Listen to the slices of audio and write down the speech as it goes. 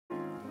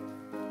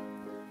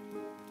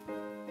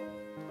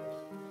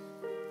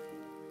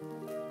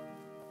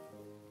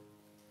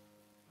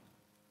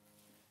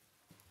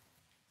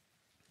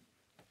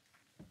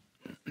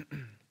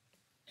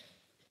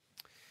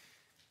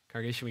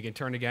Congregation, we can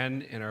turn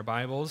again in our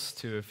Bibles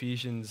to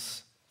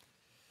Ephesians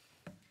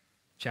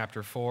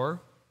chapter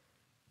 4.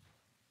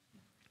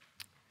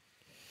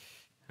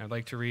 I'd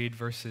like to read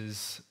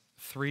verses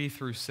 3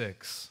 through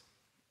 6.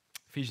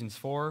 Ephesians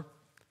 4,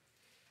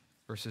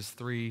 verses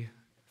 3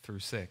 through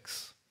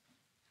 6.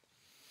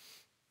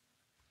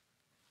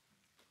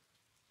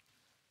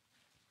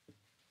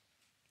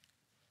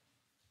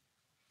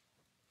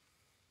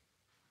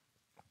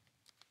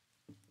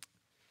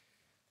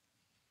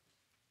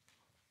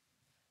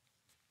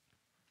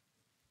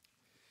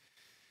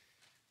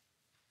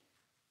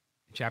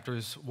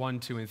 Chapters 1,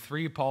 2, and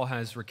 3, Paul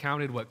has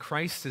recounted what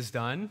Christ has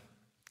done.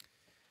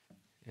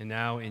 And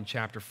now in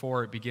chapter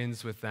 4, it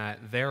begins with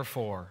that,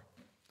 therefore.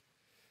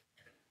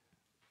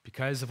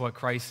 Because of what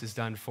Christ has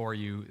done for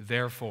you,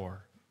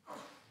 therefore.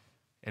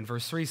 And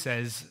verse 3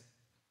 says,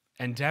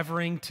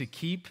 endeavoring to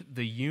keep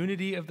the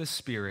unity of the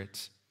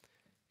Spirit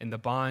in the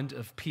bond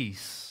of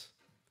peace.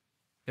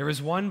 There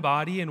is one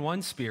body and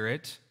one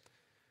Spirit,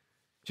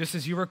 just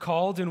as you were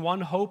called in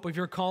one hope of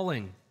your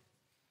calling.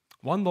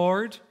 One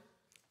Lord,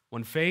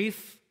 one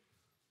faith,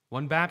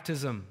 one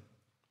baptism,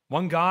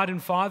 one God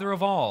and Father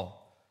of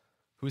all,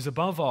 who is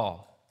above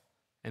all,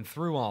 and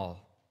through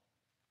all,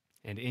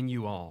 and in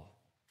you all.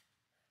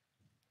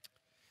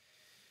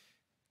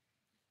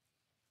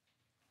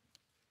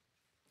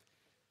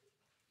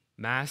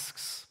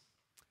 Masks,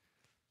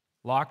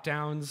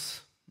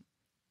 lockdowns,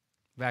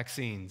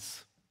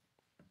 vaccines.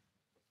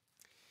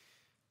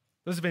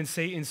 Those have been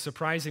Satan's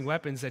surprising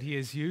weapons that he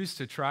has used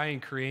to try and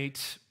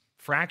create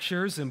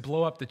fractures and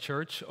blow up the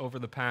church over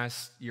the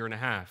past year and a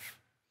half.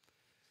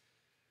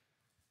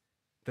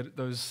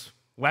 Those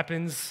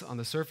weapons on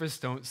the surface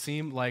don't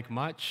seem like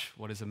much.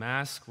 What is a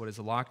mask? What is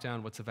a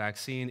lockdown? What's a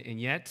vaccine?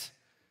 And yet,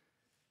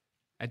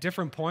 at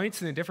different points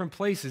and in different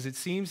places, it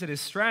seems that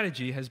his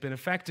strategy has been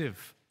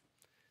effective.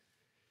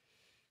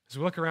 As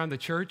we look around the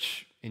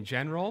church in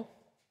general,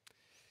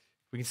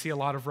 we can see a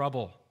lot of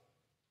rubble.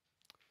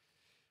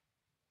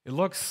 It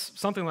looks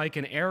something like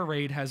an air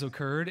raid has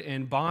occurred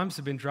and bombs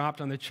have been dropped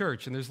on the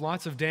church, and there's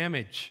lots of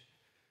damage.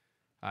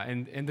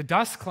 And the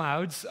dust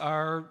clouds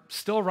are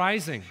still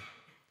rising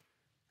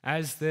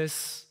as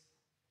this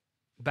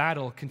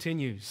battle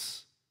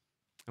continues.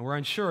 And we're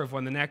unsure of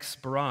when the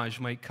next barrage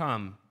might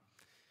come.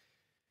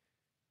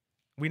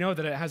 We know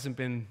that it hasn't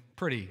been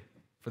pretty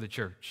for the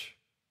church.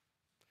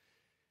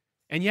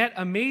 And yet,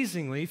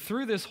 amazingly,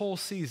 through this whole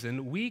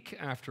season, week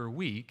after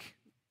week,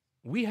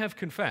 we have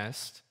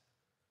confessed,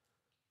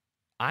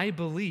 I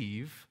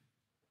believe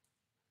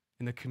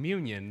in the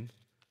communion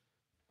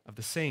of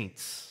the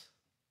saints.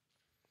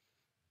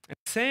 And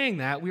saying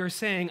that, we are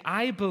saying,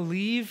 I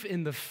believe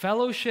in the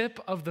fellowship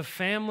of the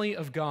family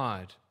of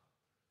God.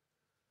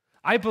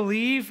 I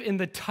believe in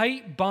the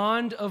tight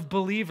bond of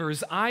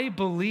believers. I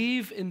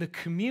believe in the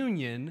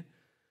communion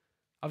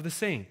of the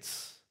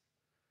saints.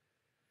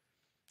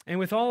 And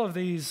with all of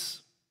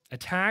these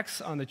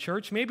attacks on the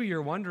church, maybe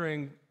you're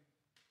wondering,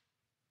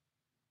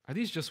 are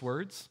these just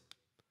words?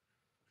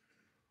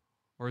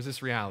 Or is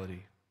this reality?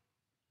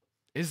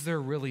 Is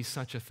there really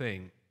such a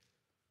thing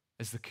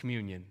as the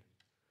communion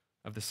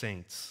of the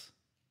saints?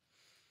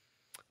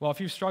 Well,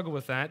 if you struggle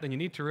with that, then you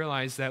need to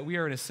realize that we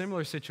are in a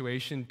similar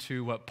situation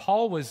to what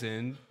Paul was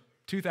in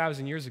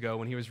 2,000 years ago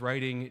when he was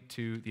writing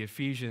to the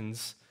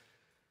Ephesians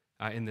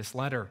in this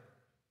letter.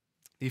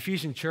 The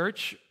Ephesian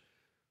church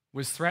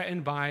was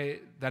threatened by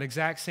that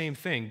exact same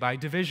thing, by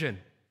division.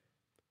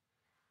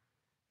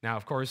 Now,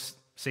 of course,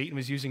 Satan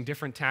was using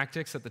different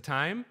tactics at the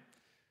time,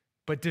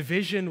 but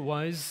division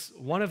was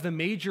one of the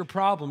major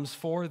problems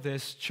for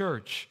this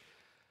church.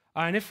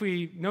 And if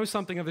we know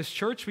something of this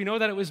church, we know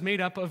that it was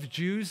made up of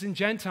Jews and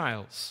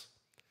Gentiles.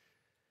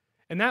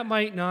 And that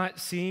might not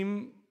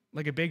seem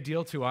like a big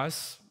deal to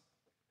us,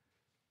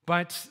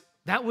 but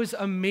that was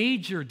a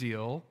major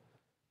deal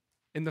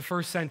in the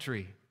first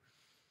century.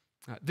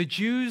 The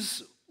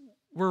Jews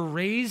were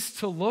raised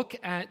to look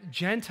at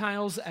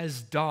Gentiles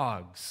as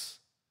dogs,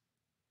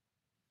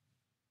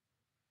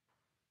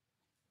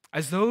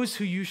 as those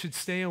who you should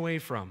stay away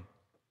from,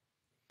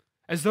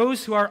 as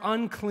those who are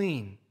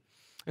unclean.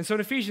 And so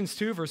in Ephesians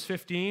 2, verse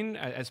 15,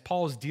 as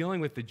Paul is dealing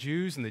with the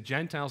Jews and the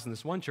Gentiles in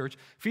this one church,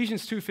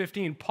 Ephesians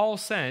 2:15, Paul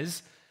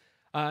says,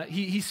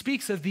 he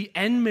speaks of the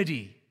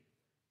enmity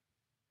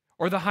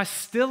or the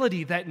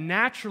hostility that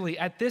naturally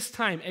at this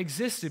time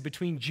existed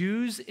between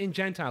Jews and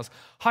Gentiles.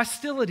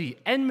 Hostility,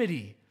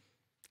 enmity,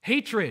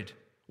 hatred,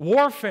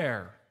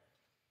 warfare.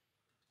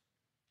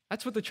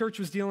 That's what the church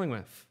was dealing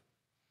with.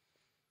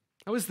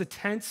 That was the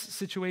tense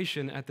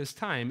situation at this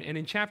time. And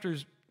in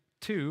chapters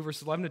 2,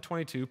 verses 11 to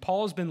 22,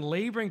 Paul has been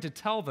laboring to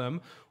tell them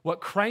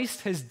what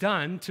Christ has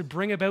done to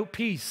bring about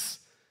peace.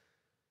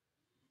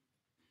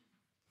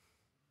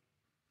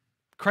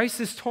 Christ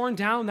has torn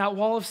down that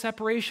wall of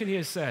separation, he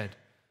has said,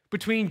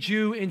 between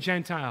Jew and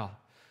Gentile.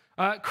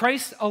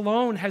 Christ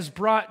alone has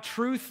brought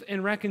truth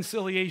and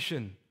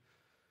reconciliation.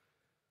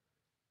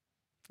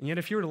 And yet,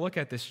 if you were to look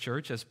at this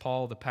church as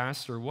Paul, the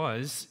pastor,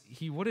 was,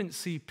 he wouldn't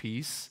see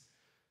peace,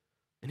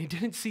 and he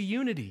didn't see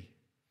unity.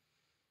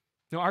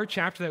 Now, our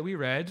chapter that we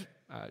read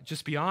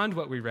just beyond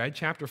what we read,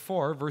 chapter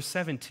 4, verse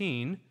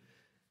 17,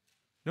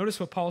 notice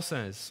what Paul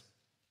says.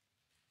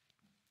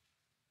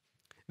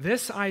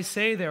 This I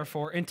say,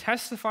 therefore, and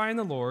testify in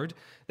the Lord,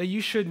 that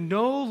you should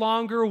no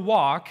longer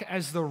walk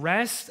as the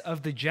rest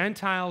of the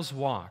Gentiles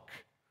walk.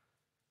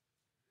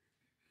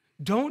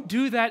 Don't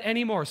do that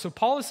anymore. So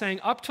Paul is saying,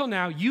 up till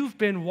now, you've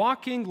been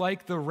walking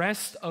like the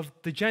rest of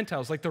the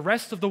Gentiles, like the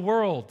rest of the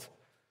world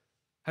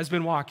has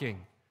been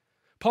walking.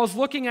 Paul's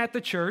looking at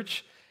the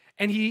church,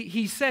 and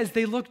he says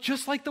they look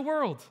just like the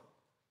world.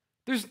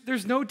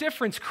 There's no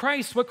difference.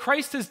 What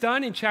Christ has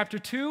done in chapter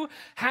 2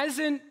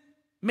 hasn't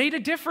made a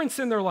difference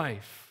in their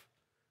life.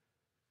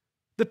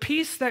 The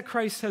peace that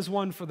Christ has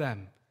won for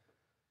them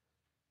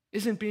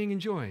isn't being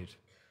enjoyed.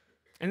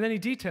 And then he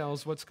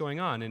details what's going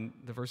on in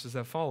the verses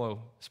that follow,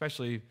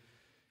 especially,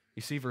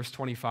 you see verse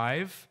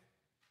 25,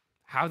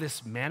 how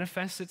this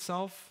manifests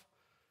itself.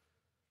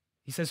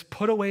 He says,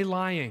 put away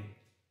lying.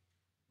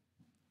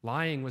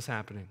 Lying was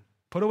happening.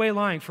 Put away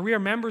lying, for we are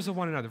members of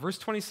one another. Verse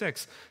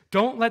 26,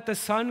 don't let the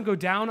sun go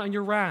down on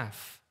your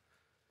wrath.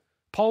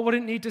 Paul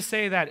wouldn't need to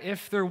say that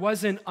if there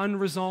wasn't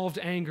unresolved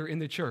anger in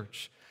the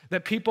church,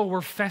 that people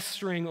were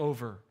festering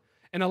over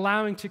and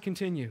allowing to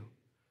continue.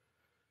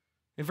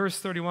 In verse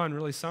 31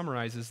 really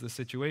summarizes the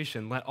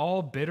situation. Let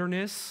all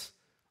bitterness,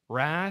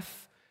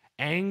 wrath,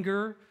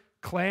 anger,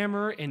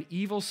 clamor, and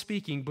evil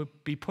speaking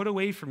be put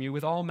away from you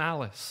with all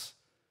malice.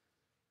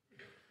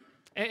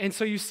 And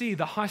so you see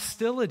the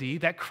hostility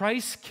that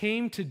Christ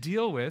came to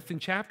deal with in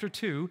chapter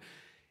 2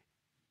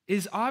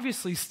 is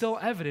obviously still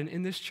evident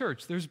in this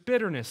church. There's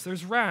bitterness,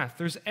 there's wrath,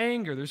 there's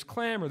anger, there's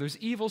clamor, there's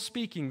evil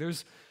speaking,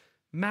 there's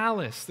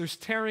malice, there's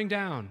tearing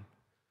down,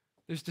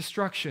 there's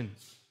destruction.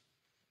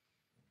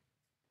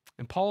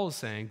 And Paul is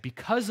saying,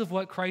 because of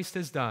what Christ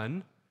has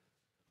done,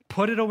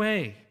 put it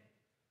away.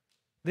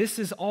 This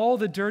is all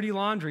the dirty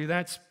laundry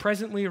that's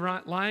presently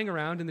lying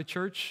around in the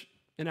church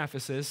in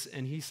Ephesus,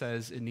 and he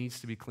says it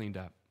needs to be cleaned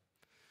up.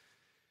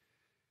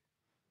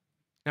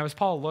 Now, as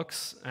Paul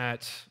looks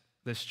at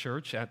this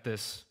church, at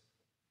this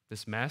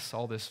mess,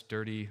 all this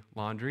dirty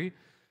laundry,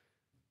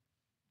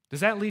 does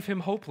that leave him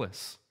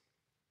hopeless?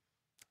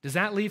 Does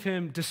that leave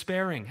him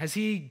despairing? Has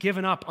he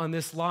given up on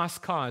this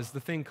lost cause, the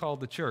thing called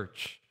the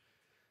church?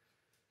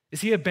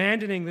 Is he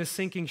abandoning this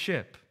sinking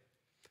ship?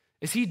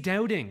 Is he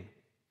doubting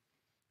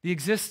the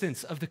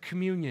existence of the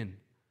communion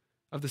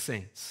of the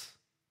saints?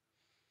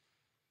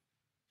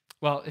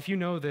 Well, if you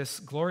know this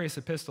glorious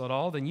epistle at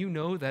all, then you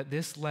know that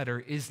this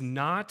letter is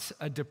not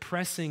a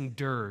depressing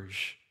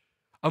dirge,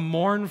 a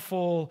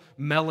mournful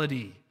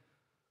melody,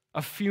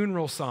 a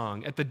funeral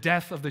song at the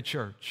death of the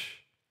church.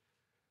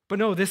 But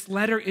no, this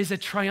letter is a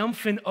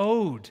triumphant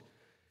ode.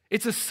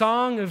 It's a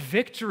song of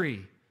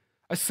victory,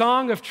 a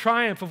song of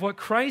triumph of what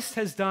Christ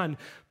has done.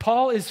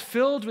 Paul is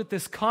filled with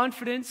this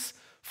confidence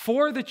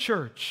for the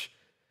church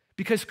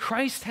because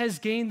Christ has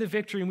gained the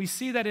victory. And we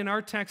see that in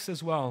our text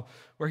as well,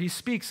 where he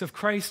speaks of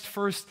Christ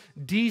first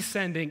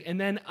descending and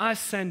then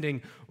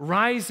ascending,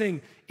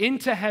 rising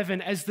into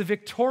heaven as the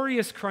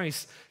victorious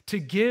Christ to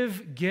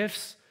give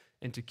gifts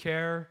and to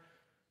care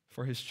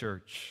for his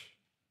church.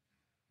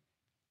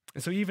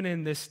 And so even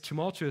in this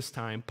tumultuous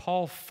time,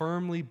 Paul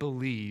firmly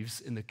believes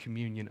in the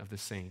communion of the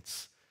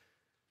saints.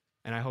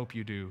 And I hope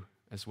you do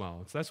as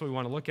well. So that's what we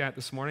want to look at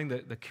this morning,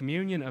 the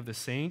communion of the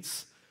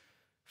saints.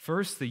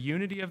 First, the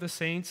unity of the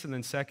saints, and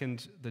then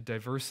second, the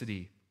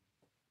diversity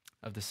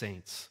of the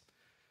saints.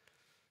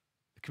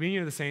 The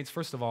communion of the saints,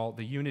 first of all,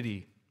 the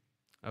unity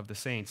of the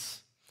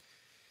saints.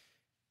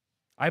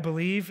 I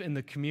believe in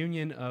the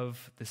communion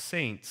of the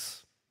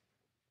saints.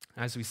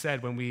 As we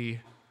said, when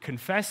we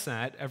confess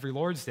that every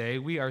Lord's Day,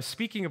 we are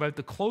speaking about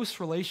the close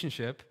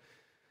relationship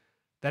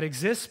that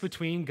exists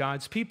between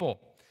God's people.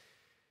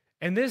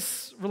 And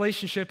this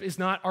relationship is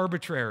not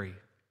arbitrary.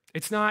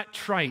 It's not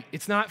trite.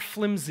 It's not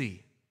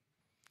flimsy.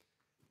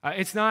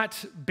 It's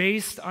not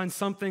based on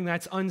something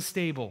that's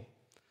unstable.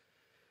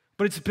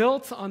 But it's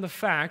built on the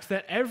fact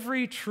that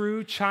every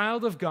true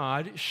child of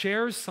God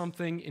shares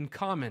something in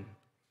common.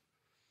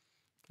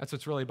 That's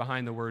what's really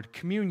behind the word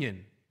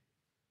communion.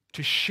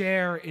 To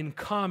share in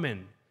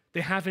common.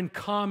 They have in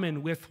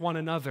common with one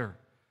another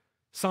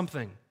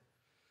something.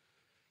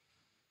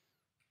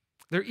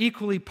 They're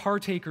equally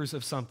partakers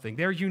of something.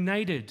 They're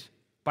united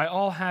by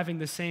all having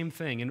the same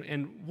thing.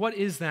 And what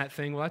is that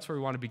thing? Well, that's where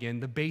we want to begin.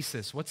 The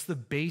basis. What's the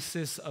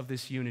basis of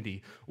this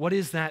unity? What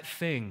is that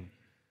thing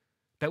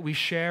that we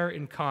share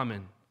in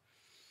common?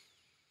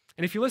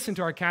 And if you listen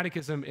to our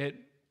catechism, it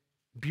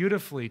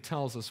beautifully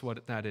tells us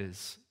what that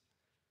is.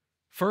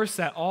 First,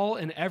 that all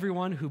and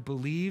everyone who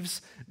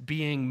believes,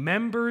 being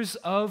members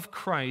of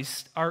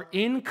Christ, are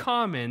in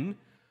common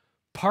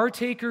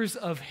partakers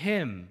of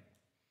him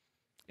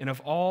and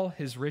of all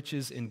his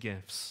riches and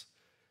gifts.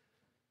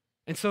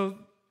 And so,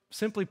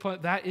 simply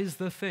put, that is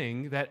the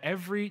thing that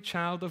every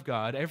child of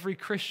God, every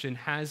Christian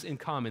has in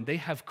common. They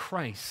have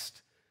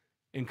Christ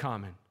in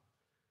common.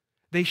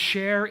 They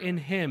share in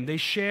him. They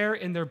share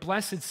in their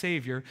blessed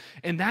Savior.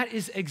 And that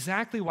is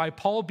exactly why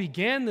Paul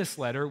began this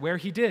letter where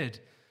he did.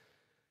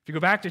 If you go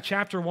back to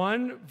chapter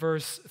 1,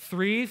 verse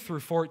 3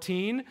 through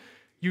 14,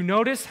 you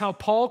notice how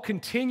Paul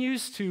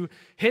continues to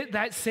hit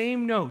that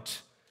same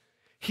note.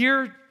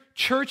 Here,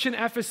 church in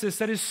Ephesus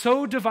that is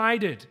so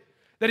divided,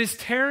 that is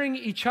tearing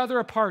each other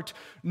apart,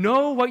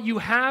 know what you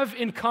have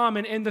in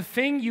common, and the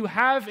thing you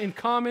have in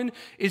common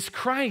is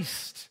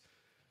Christ.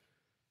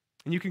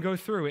 And you can go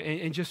through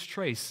and just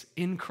trace,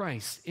 in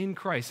Christ, in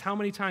Christ. How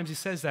many times he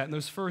says that in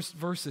those first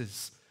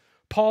verses?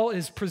 Paul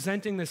is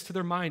presenting this to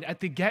their mind at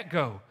the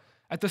get-go,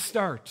 at the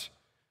start.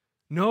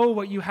 Know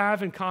what you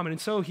have in common.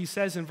 And so he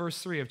says in verse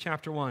 3 of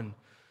chapter 1,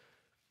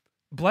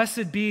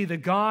 "Blessed be the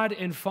God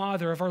and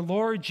Father of our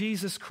Lord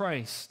Jesus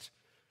Christ,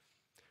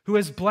 who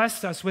has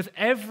blessed us with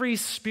every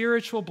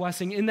spiritual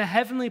blessing in the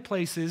heavenly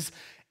places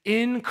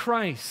in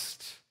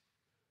Christ."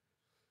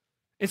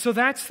 And so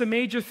that's the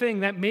major thing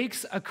that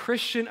makes a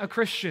Christian a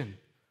Christian.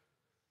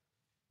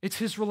 It's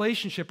his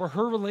relationship or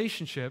her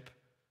relationship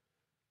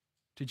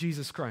to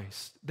Jesus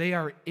Christ. They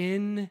are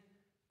in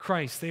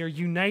Christ. They are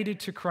united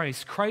to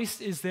Christ.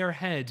 Christ is their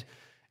head,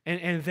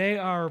 and they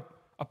are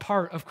a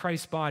part of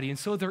Christ's body. And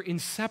so they're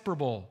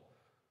inseparable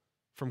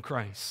from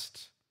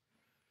Christ.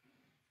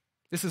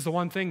 This is the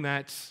one thing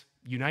that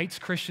unites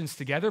Christians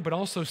together, but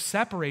also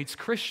separates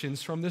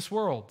Christians from this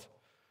world.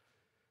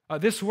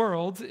 This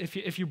world,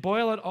 if you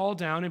boil it all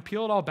down and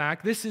peel it all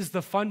back, this is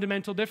the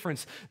fundamental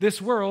difference.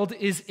 This world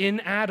is in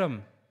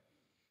Adam.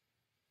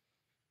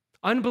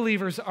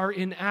 Unbelievers are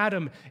in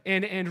Adam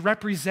and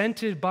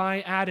represented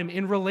by Adam,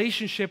 in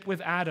relationship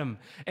with Adam,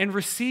 and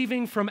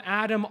receiving from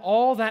Adam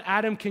all that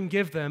Adam can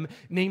give them,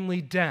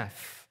 namely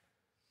death,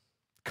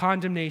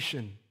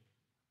 condemnation,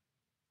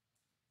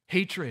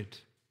 hatred,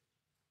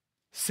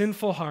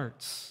 sinful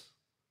hearts.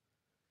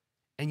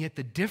 And yet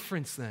the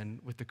difference then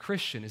with the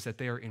Christian is that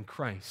they are in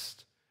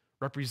Christ,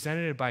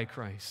 represented by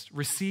Christ,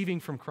 receiving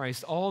from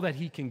Christ all that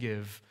he can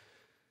give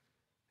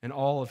and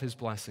all of his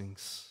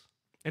blessings.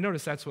 And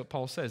notice that's what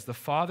Paul says. The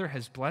Father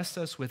has blessed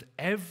us with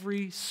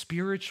every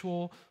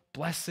spiritual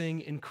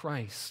blessing in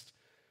Christ.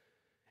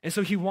 And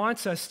so he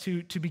wants us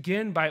to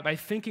begin by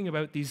thinking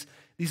about these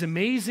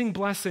amazing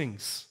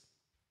blessings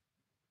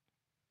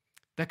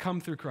that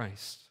come through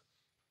Christ.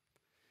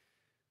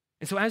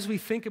 And so as we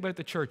think about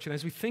the church and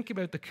as we think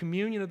about the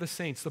communion of the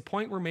saints, the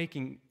point we're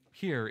making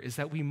here is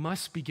that we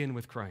must begin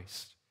with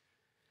Christ.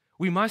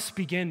 We must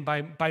begin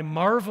by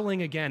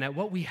marveling again at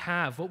what we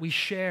have, what we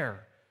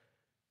share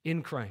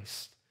in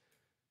Christ.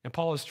 And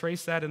Paul has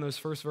traced that in those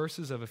first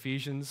verses of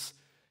Ephesians.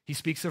 He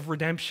speaks of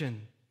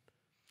redemption.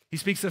 He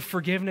speaks of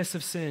forgiveness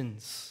of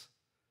sins,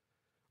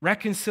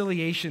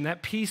 reconciliation,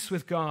 that peace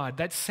with God,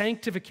 that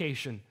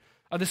sanctification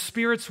of the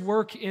Spirit's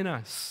work in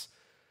us,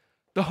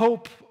 the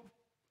hope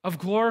of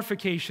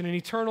glorification and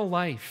eternal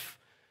life.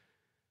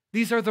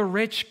 These are the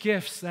rich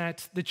gifts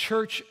that the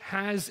church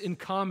has in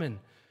common.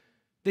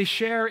 They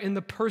share in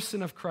the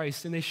person of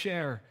Christ, and they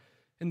share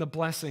in the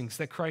blessings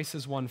that Christ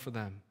has won for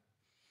them.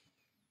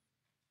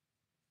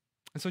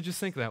 And so just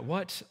think of that.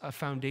 What a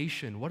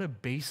foundation, what a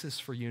basis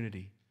for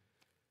unity.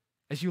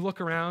 As you look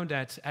around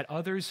at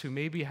others who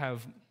maybe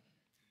have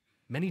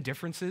many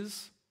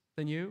differences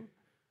than you,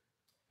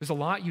 there's a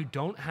lot you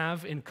don't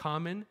have in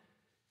common,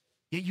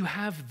 yet you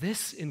have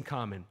this in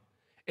common,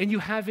 and you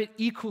have it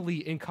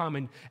equally in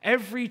common.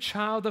 Every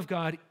child of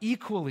God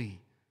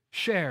equally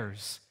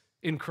shares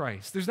in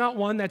Christ. There's not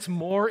one that's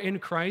more in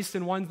Christ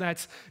and one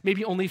that's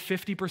maybe only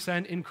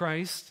 50% in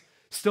Christ,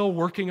 still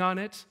working on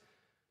it.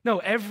 No,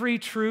 every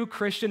true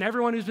Christian,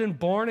 everyone who's been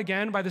born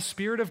again by the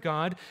Spirit of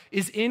God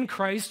is in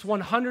Christ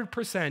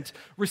 100%,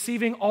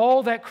 receiving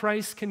all that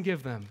Christ can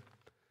give them.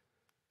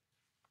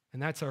 And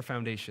that's our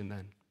foundation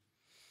then.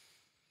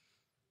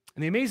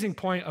 And the amazing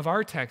point of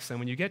our text then,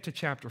 when you get to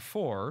chapter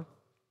 4,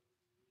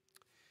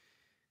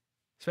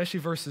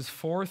 especially verses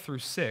 4 through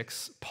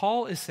 6,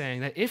 Paul is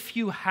saying that if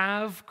you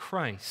have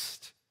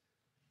Christ,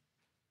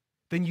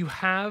 then you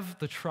have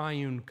the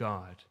triune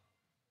God.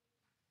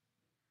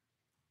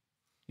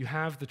 You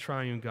have the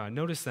triune God.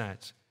 Notice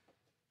that.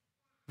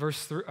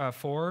 Verse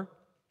 4,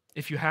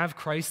 if you have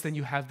Christ, then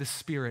you have the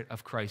Spirit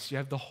of Christ. You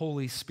have the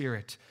Holy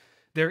Spirit.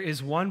 There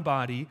is one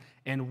body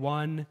and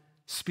one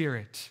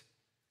Spirit.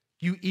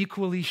 You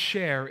equally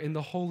share in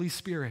the Holy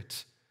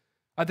Spirit.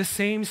 The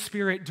same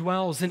Spirit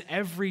dwells in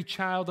every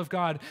child of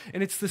God,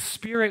 and it's the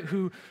Spirit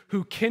who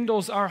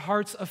kindles our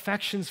hearts'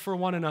 affections for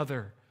one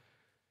another.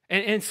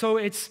 And so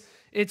it's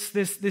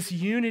this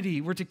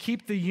unity. We're to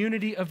keep the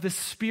unity of the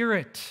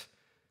Spirit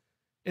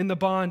in the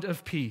bond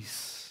of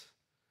peace.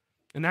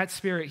 And that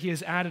Spirit, he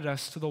has added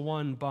us to the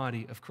one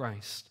body of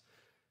Christ.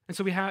 And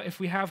so if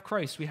we have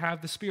Christ, we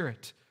have the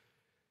Spirit.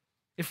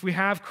 If we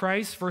have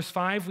Christ, verse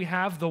 5, we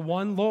have the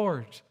one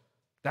Lord.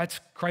 That's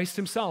Christ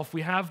himself.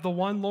 We have the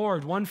one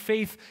Lord, one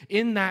faith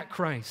in that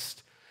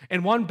Christ,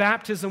 and one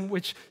baptism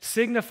which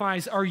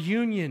signifies our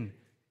union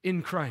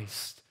in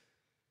Christ.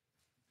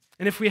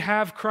 And if we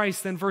have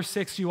Christ, then verse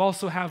 6, you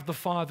also have the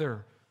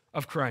Father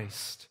of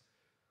Christ.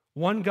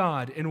 One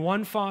God and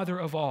one Father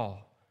of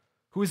all,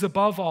 who is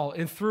above all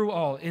and through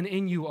all and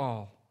in you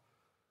all.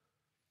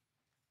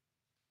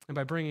 And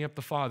by bringing up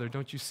the Father,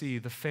 don't you see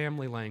the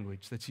family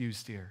language that's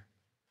used here?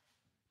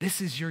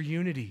 This is your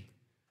unity.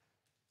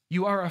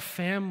 You are a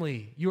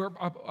family. You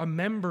are a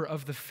member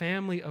of the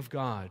family of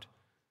God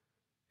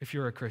if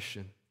you're a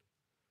Christian.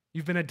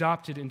 You've been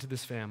adopted into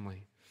this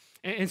family.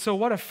 And so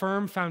what a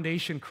firm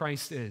foundation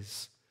Christ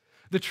is.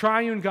 The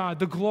triune God,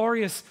 the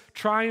glorious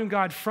triune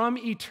God from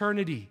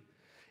eternity,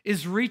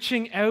 is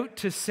reaching out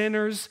to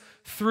sinners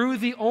through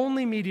the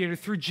only mediator,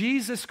 through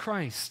Jesus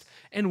Christ,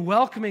 and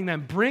welcoming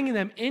them, bringing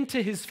them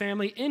into his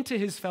family, into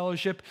his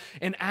fellowship.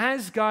 And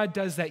as God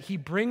does that, he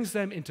brings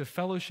them into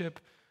fellowship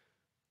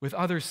with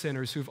other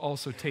sinners who've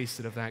also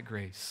tasted of that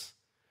grace.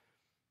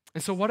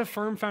 And so what a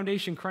firm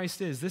foundation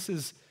Christ is. This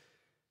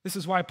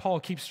is why Paul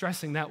keeps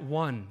stressing that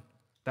one,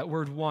 that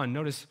word one.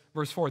 Notice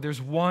verse 4,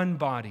 there's one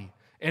body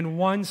and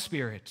one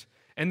Spirit,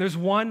 and there's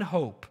one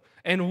hope,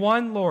 and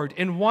one Lord,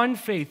 and one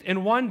faith,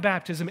 and one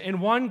baptism, and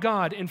one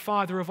God and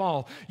Father of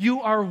all.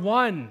 You are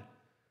one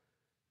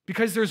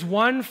because there's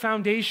one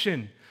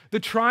foundation, the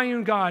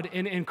triune God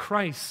in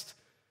Christ,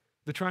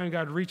 the triune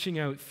God reaching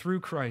out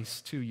through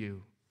Christ to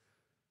you.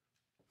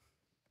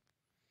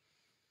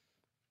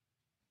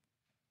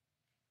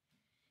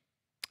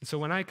 And so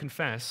when I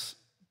confess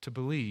to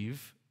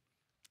believe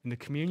in the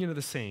communion of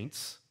the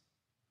saints,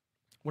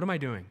 what am I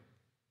doing?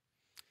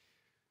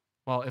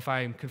 Well, if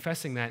I'm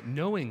confessing that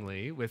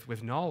knowingly,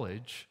 with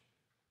knowledge,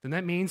 then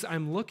that means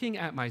I'm looking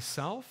at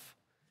myself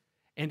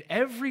and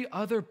every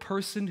other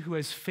person who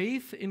has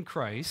faith in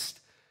Christ,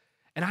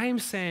 and I am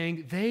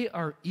saying they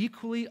are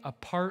equally a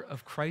part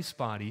of Christ's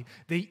body.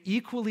 They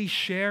equally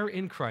share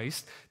in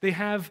Christ. They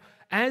have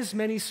as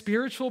many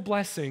spiritual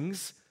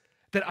blessings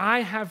that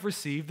I have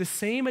received, the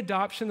same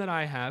adoption that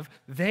I have,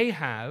 they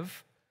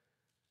have.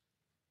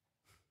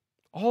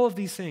 All of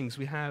these things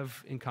we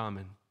have in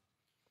common.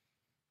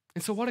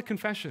 And so what a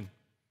confession.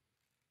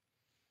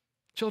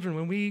 Children,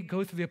 when we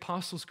go through the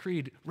Apostles'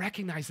 Creed,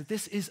 recognize that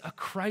this is a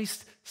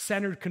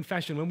Christ-centered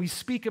confession. When we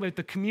speak about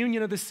the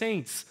communion of the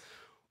saints,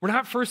 we're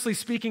not firstly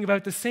speaking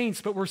about the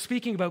saints, but we're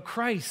speaking about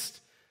Christ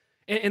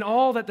and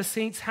all that the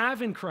saints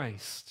have in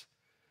Christ.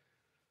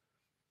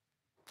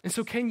 And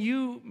so can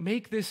you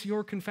make this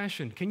your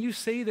confession? Can you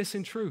say this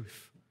in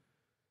truth?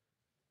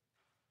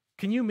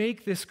 Can you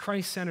make this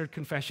Christ-centered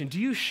confession? Do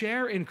you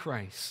share in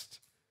Christ?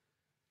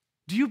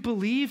 Do you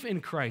believe in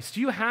Christ?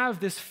 Do you have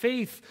this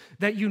faith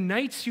that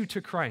unites you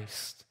to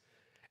Christ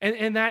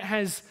and that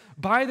has,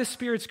 by the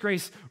Spirit's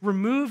grace,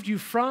 removed you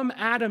from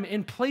Adam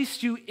and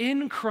placed you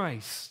in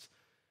Christ,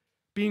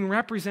 being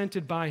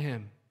represented by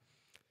him?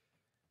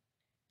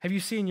 Have you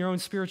seen your own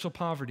spiritual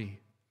poverty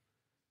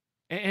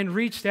and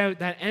reached out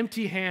that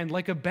empty hand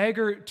like a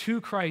beggar to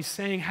Christ,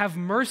 saying, have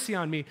mercy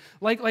on me,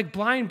 like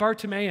blind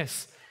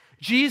Bartimaeus,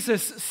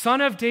 Jesus,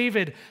 Son of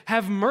David,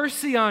 have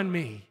mercy on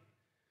me?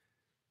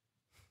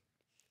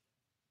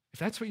 If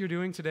that's what you're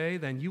doing today,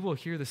 then you will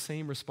hear the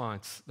same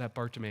response that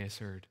Bartimaeus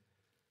heard.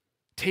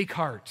 Take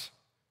heart.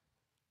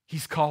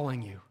 He's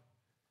calling you.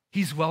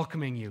 He's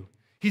welcoming you.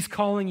 He's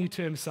calling you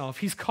to himself.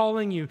 He's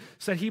calling you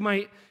so that he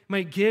might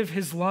give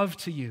his love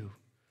to you.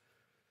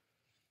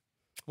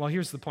 Well,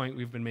 here's the point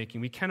we've been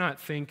making. We cannot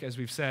think, as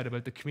we've said,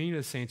 about the communion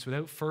of the saints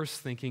without first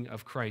thinking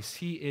of Christ.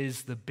 He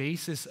is the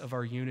basis of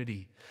our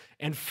unity.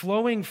 And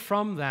flowing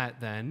from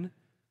that, then,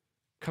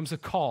 comes a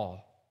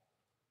call.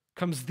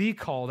 Comes the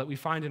call that we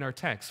find in our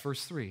text,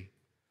 verse 3.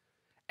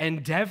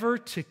 Endeavor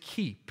to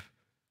keep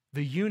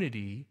the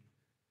unity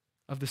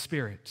of the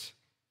Spirit.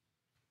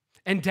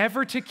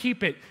 Endeavor to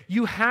keep it.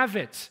 You have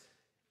it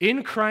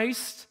in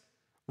Christ,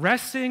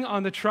 resting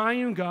on the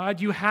triune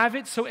God. You have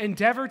it, so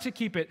endeavor to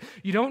keep it.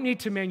 You don't need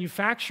to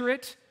manufacture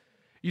it.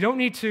 You don't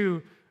need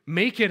to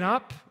make it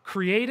up,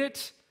 create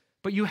it,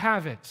 but you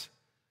have it.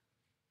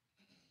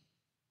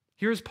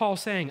 Here's Paul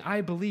saying,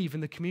 I believe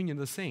in the communion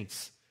of the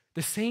saints.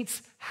 The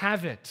saints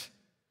have it,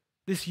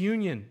 this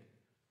union,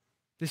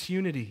 this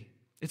unity.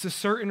 It's a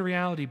certain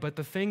reality, but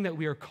the thing that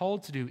we are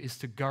called to do is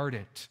to guard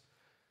it,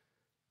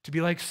 to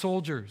be like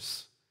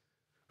soldiers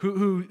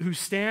who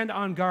stand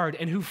on guard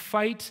and who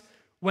fight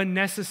when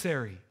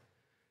necessary,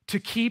 to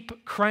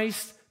keep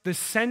Christ the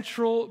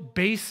central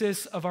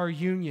basis of our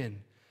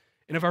union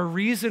and of our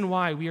reason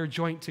why we are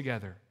joined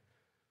together.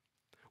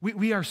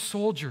 We are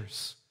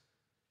soldiers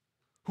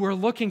who are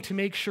looking to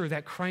make sure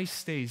that Christ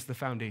stays the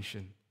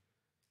foundation.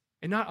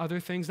 And not other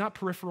things, not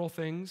peripheral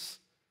things,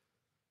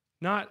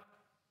 not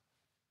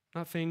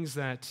things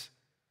that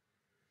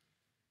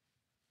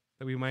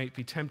we might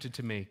be tempted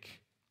to make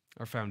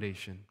our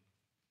foundation.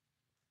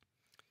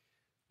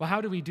 Well, how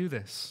do we do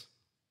this?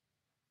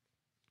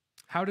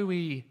 How do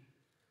we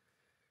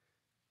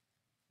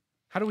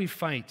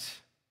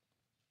fight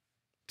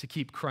to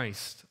keep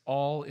Christ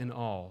all in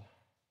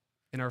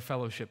our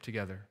fellowship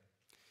together?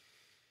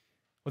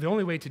 Well, the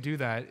only way to do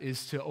that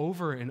is to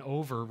over and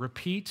over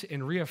repeat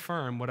and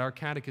reaffirm what our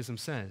catechism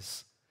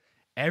says.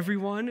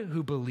 Everyone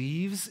who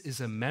believes is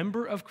a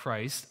member of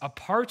Christ, a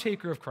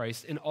partaker of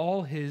Christ in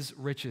all his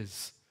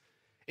riches.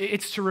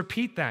 It's to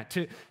repeat that,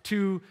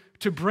 to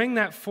bring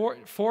that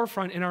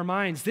forefront in our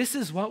minds. This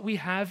is what we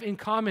have in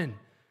common.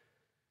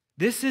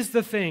 This is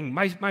the thing.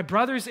 My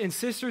brothers and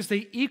sisters,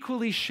 they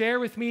equally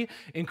share with me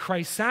in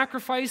Christ's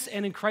sacrifice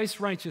and in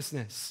Christ's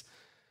righteousness.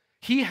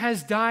 He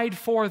has died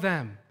for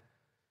them,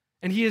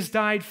 and he has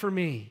died for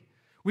me.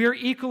 We are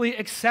equally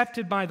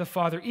accepted by the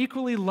Father,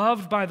 equally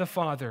loved by the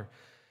Father.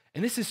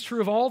 And this is true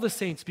of all the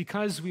saints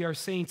because we are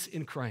saints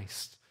in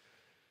Christ.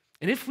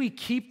 And if we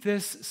keep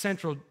this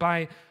central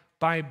by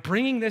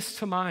bringing this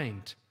to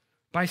mind,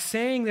 by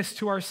saying this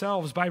to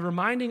ourselves, by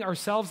reminding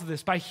ourselves of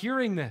this, by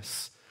hearing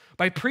this,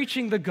 by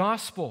preaching the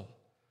gospel,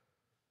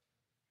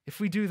 if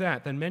we do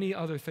that, then many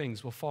other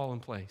things will fall in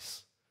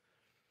place.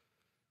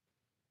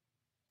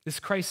 This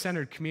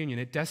Christ-centered communion,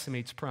 it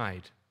decimates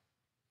pride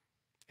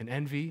and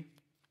envy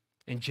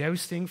and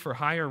jousting for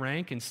higher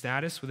rank and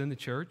status within the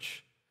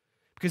church.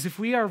 Because if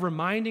we are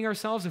reminding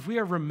ourselves, if we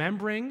are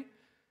remembering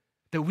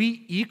that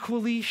we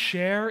equally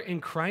share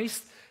in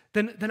Christ,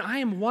 then I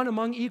am one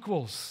among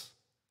equals.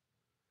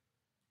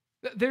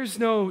 There's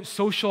no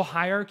social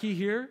hierarchy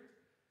here.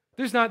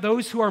 There's not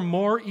those who are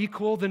more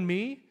equal than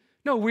me.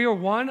 No, we are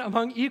one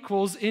among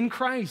equals in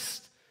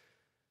Christ.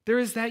 There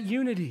is that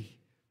unity.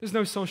 There's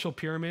no social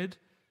pyramid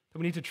that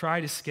we need to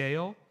try to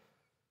scale.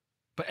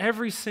 But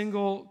every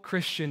single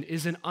Christian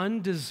is an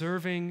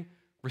undeserving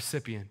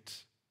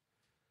recipient.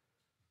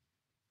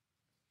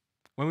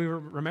 When we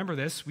remember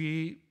this,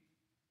 we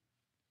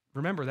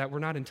remember that we're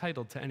not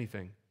entitled to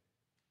anything.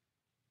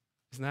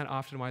 Isn't that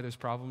often why there's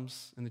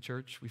problems in the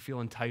church? We feel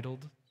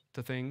entitled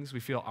to things. We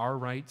feel our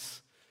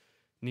rights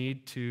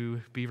need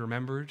to be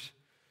remembered.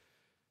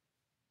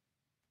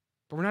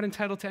 But we're not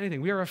entitled to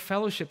anything. We are a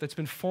fellowship that's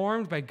been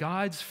formed by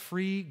God's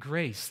free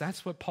grace.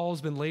 That's what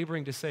Paul's been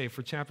laboring to say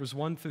for chapters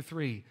 1 through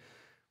 3.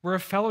 We're a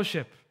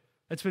fellowship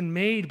that's been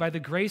made by the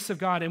grace of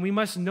God, and we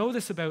must know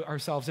this about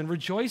ourselves and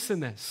rejoice in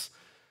this,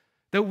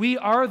 that we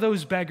are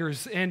those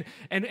beggars, and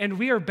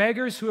we are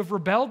beggars who have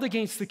rebelled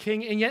against the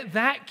king, and yet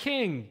that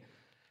king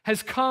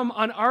has come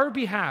on our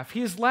behalf.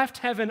 He has left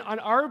heaven on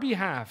our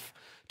behalf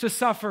to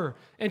suffer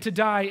and to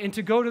die and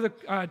to go to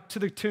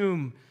the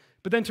tomb,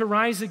 but then to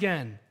rise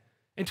again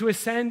and to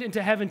ascend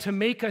into heaven to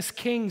make us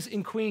kings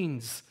and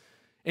queens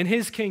in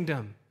his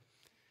kingdom.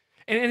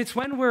 And it's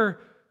when we're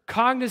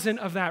cognizant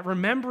of that,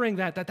 remembering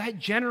that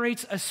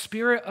generates a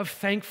spirit of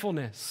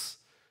thankfulness,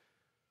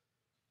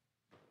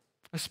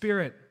 a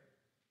spirit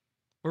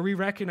where we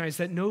recognize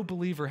that no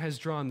believer has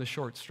drawn the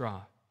short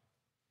straw.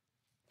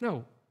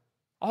 No,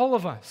 all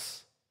of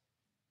us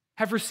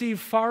have received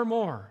far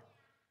more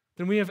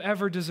than we have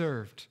ever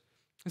deserved.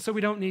 And so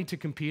we don't need to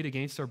compete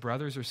against our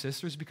brothers or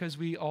sisters because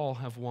we all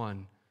have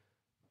won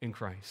in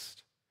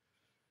Christ.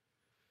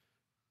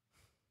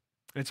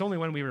 And it's only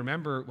when we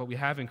remember what we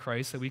have in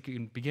Christ that we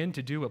can begin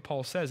to do what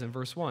Paul says in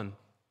verse 1,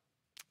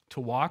 to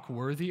walk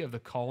worthy of the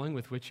calling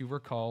with which you were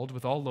called,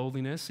 with all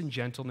lowliness and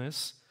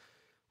gentleness,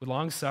 with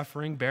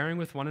long-suffering, bearing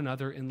with one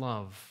another in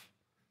love.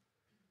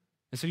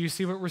 And so you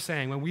see what we're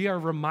saying. When we are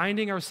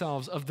reminding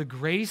ourselves of the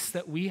grace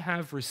that we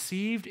have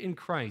received in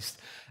Christ,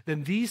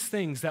 then these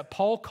things that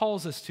Paul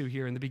calls us to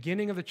here in the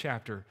beginning of the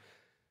chapter,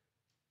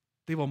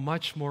 they will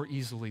much more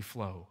easily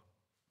flow.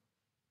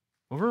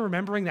 When we're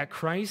remembering that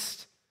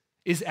Christ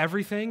is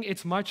everything,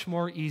 it's much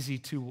more easy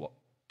to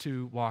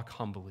walk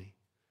humbly,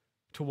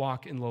 to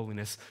walk in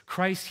lowliness.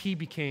 Christ, he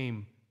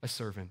became a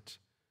servant.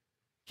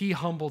 He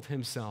humbled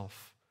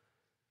himself.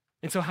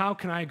 And so how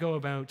can I go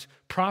about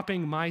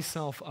propping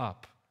myself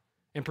up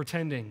and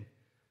pretending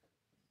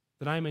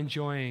that I'm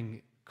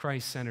enjoying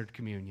Christ-centered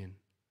communion?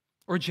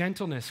 Or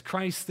gentleness,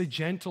 Christ the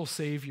gentle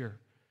Savior.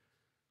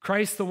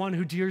 Christ the one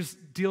who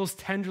deals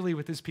tenderly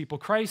with his people.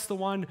 Christ the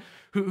one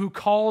who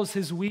calls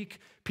his weak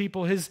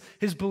people, his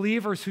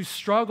believers who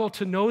struggle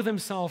to know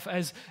themselves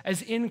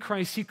as in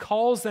Christ. He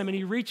calls them and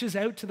he reaches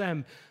out to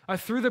them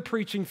through the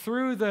preaching,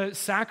 through the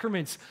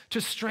sacraments to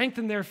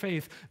strengthen their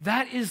faith.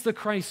 That is the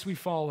Christ we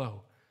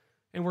follow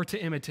and we're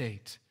to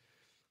imitate.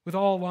 With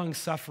all long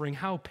suffering,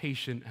 how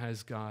patient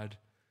has God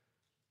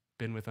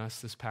been with us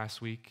this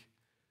past week?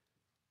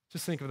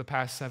 Just think of the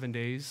past 7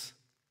 days.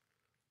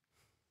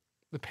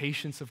 The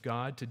patience of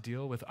God to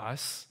deal with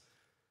us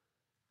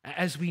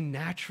as we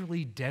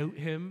naturally doubt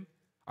him,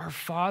 our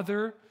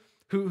Father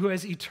who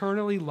has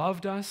eternally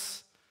loved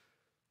us.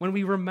 When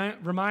we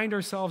remind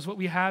ourselves what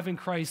we have in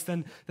Christ,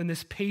 then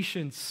this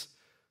patience,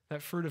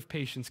 that fruit of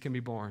patience can be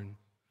born.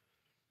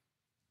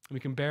 And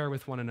we can bear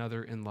with one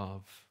another in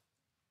love.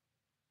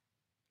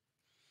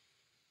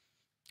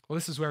 Well,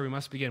 this is where we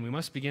must begin. We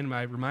must begin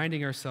by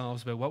reminding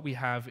ourselves about what we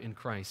have in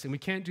Christ. And we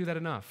can't do that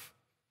enough.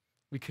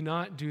 We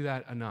cannot do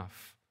that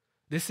enough.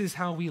 This is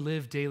how we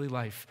live daily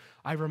life.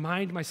 I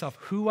remind myself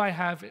who I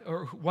have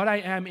or what I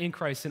am in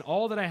Christ and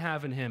all that I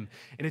have in him.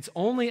 And it's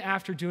only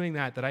after doing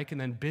that that I can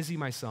then busy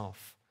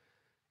myself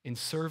in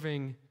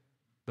serving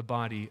the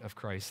body of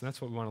Christ. And that's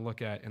what we want to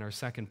look at in our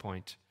second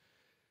point,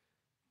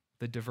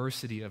 the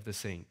diversity of the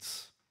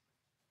saints.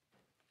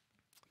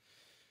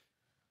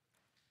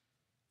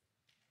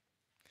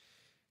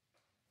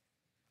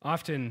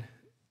 Often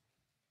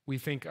we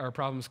think our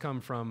problems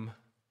come from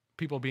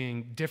people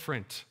being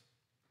different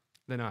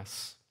than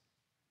us.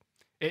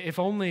 If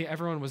only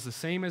everyone was the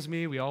same as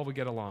me, we all would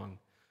get along,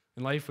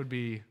 and life would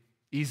be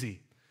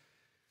easy.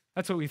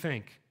 That's what we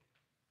think.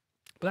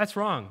 But that's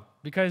wrong,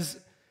 because,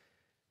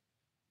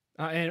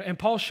 and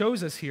Paul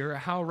shows us here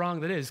how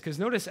wrong that is, because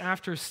notice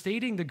after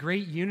stating the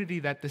great unity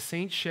that the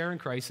saints share in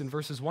Christ in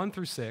verses 1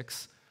 through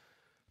 6,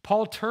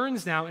 Paul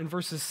turns now in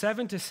verses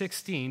 7 to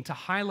 16 to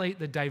highlight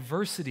the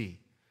diversity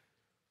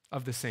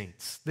of the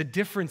saints, the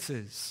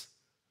differences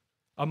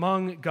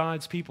among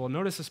God's people.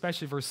 Notice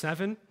especially verse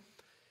 7,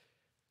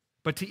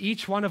 but to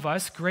each one of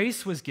us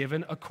grace was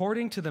given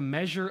according to the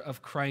measure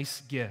of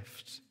Christ's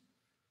gift.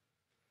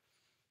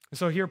 And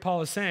so here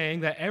Paul is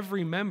saying that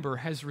every member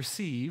has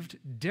received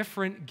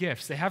different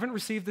gifts. They haven't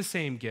received the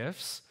same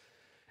gifts,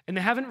 and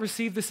they haven't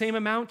received the same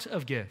amount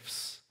of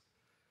gifts.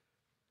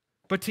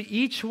 But to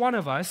each one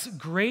of us,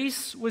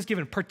 grace was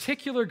given,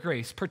 particular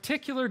grace,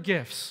 particular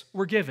gifts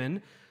were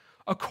given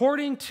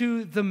according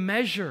to the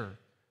measure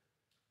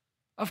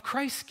of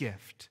Christ's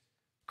gift.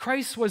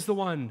 Christ was the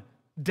one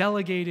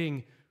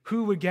delegating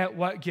who would get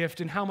what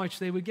gift and how much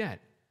they would get.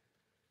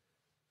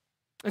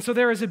 And so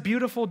there is a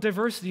beautiful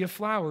diversity of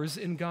flowers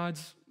in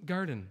God's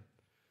garden.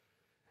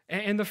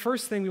 And the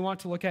first thing we want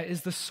to look at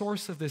is the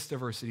source of this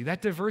diversity.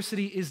 That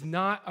diversity is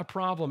not a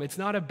problem. It's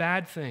not a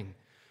bad thing.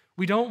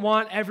 We don't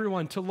want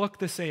everyone to look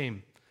the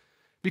same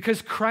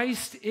because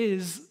Christ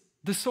is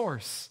the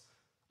source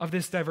of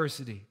this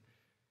diversity.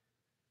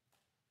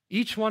 To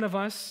each one of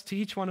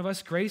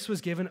us, grace was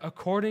given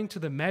according to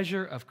the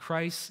measure of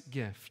Christ's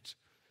gift.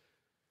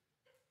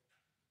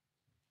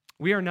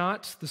 We are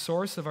not the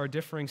source of our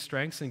differing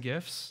strengths and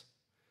gifts.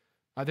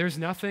 There's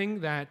nothing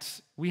that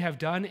we have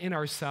done in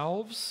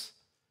ourselves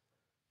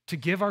to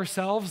give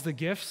ourselves the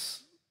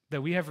gifts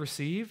that we have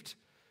received.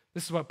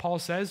 This is what Paul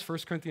says, 1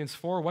 Corinthians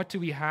 4, what do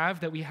we have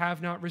that we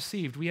have not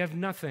received? We have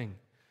nothing.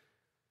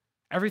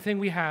 Everything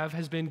we have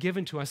has been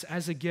given to us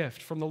as a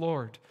gift from the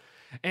Lord.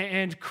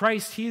 And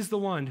Christ, he's the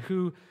one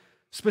who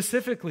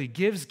specifically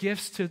gives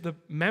gifts to the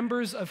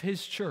members of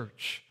his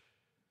church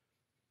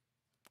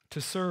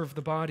to serve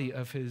the body.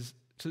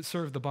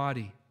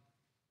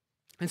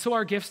 And so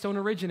our gifts don't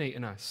originate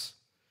in us.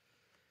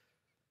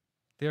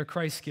 They are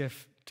Christ's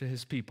gift to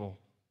his people.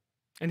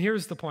 And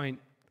here's the point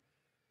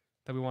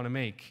that we want to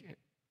make.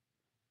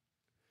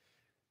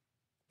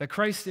 That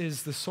Christ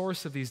is the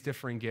source of these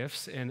differing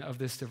gifts and of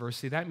this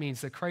diversity. That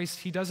means that Christ,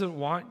 he doesn't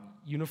want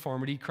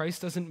uniformity.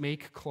 Christ doesn't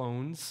make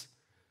clones.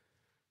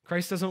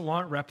 Christ doesn't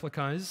want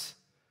replicas,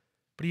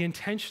 but he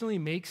intentionally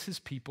makes his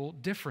people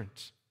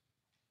different.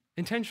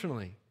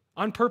 Intentionally,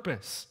 on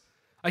purpose.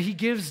 He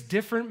gives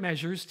different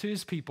measures to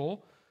his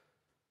people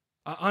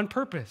on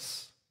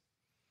purpose.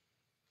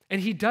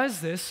 And he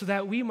does this so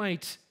that we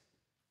might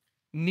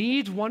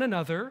need one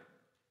another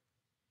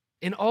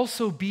and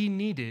also be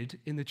needed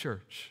in the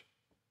church.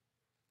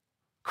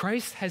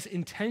 Christ has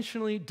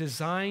intentionally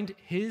designed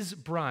his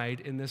bride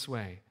in this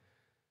way.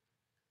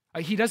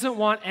 He doesn't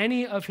want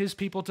any of his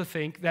people to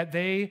think that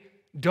they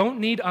don't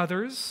need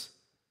others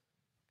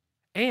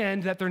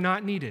and that they're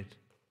not needed.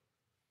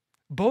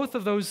 Both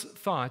of those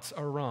thoughts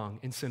are wrong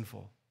and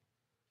sinful.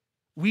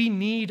 We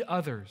need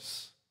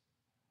others,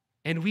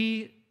 and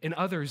we and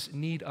others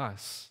need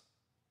us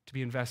to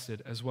be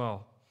invested as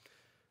well.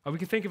 We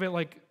can think of it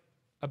like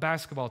a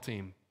basketball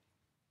team.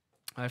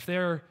 If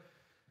the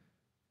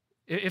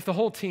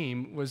whole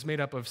team was made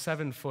up of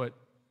 7-foot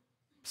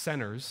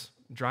centers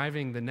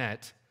driving the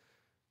net,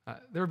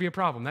 there would be a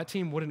problem. That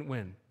team wouldn't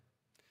win.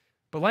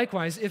 But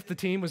likewise, if the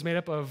team was made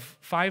up of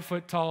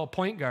 5-foot tall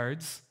point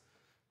guards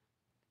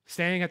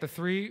standing at the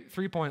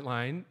three-point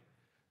line,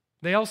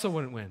 they also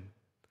wouldn't win.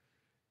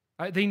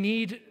 They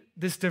need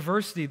this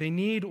diversity. They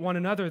need one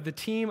another.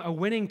 A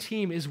winning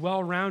team is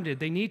well-rounded.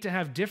 They need to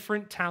have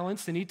different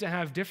talents. They need to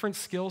have different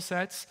skill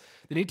sets.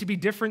 They need to be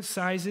different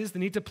sizes. They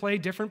need to play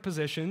different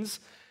positions.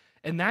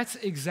 And that's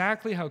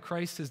exactly how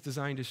Christ has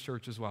designed his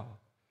church as well.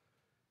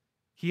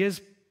 He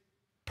has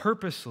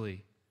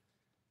purposely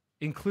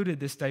included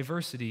this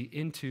diversity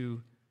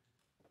into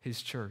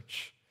his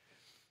church.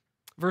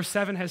 Verse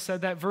 7 has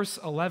said that. Verse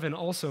 11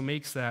 also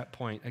makes that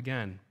point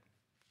again.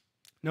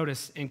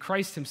 Notice, in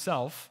Christ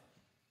himself,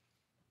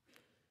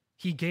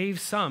 he gave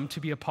some to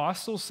be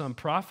apostles, some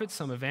prophets,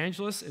 some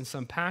evangelists, and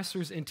some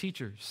pastors and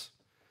teachers.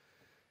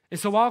 And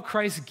so while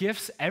Christ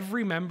gifts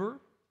every member,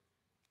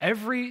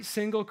 every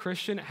single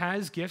Christian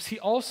has gifts, he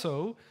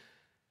also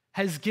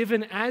has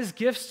given as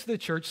gifts to the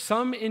church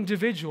some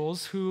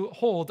individuals who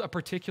hold a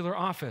particular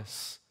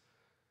office.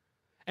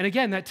 And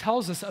again, that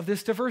tells us of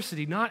this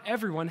diversity. Not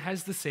everyone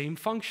has the same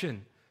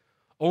function.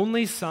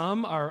 Only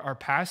some are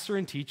pastor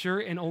and teacher,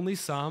 and only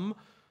some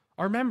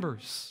are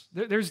members.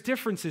 There's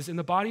differences in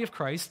the body of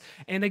Christ.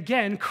 And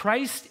again,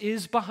 Christ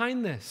is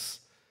behind this.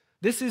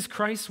 This is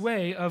Christ's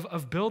way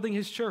of building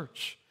his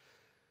church.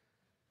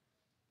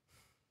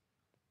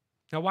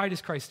 Now, why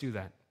does Christ do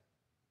that?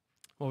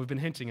 Well, we've been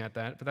hinting at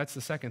that, but that's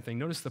the second thing.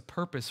 Notice the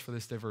purpose for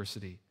this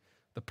diversity.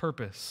 The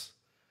purpose.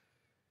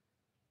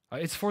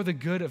 It's for the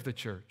good of the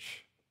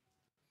church.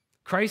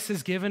 Christ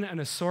has given an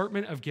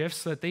assortment of gifts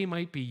so that they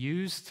might be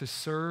used to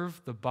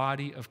serve the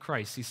body of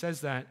Christ. He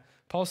says that,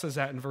 Paul says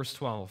that in verse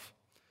 12.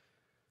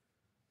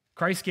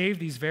 Christ gave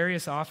these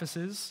various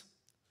offices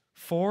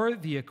for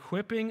the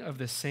equipping of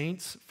the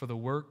saints for the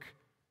work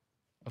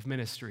of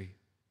ministry.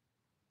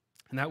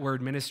 And that word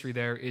ministry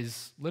there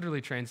is literally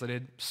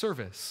translated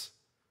service.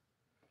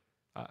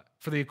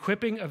 For the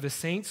equipping of the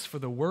saints for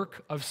the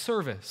work of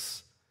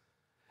service.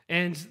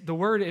 And the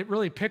word, it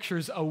really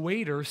pictures a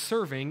waiter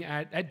serving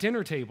at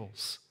dinner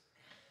tables.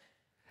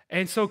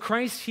 And so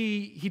Christ,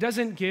 he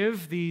doesn't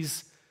give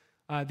these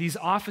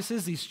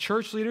offices, these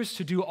church leaders,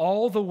 to do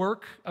all the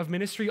work of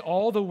ministry,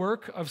 all the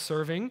work of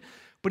serving,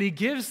 but he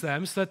gives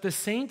them so that the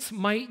saints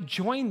might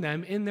join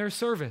them in their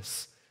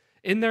service,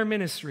 in their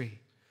ministry.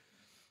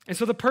 And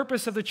so the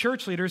purpose of the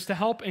church leader is to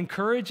help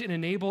encourage and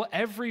enable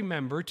every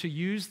member to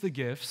use the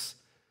gifts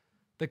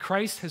that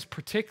Christ has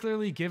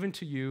particularly given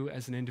to you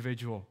as an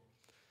individual.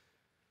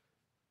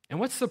 And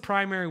what's the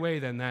primary way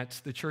then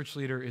that the church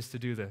leader is to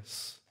do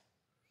this?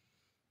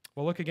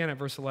 Well, look again at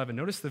verse 11.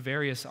 Notice the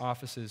various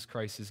offices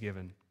Christ has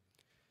given.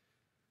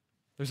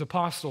 There's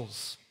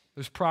apostles,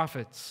 there's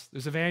prophets,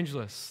 there's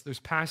evangelists, there's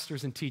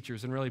pastors and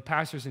teachers. And really,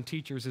 pastors and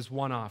teachers is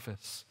one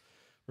office,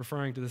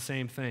 referring to the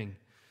same thing.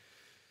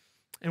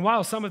 And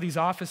while some of these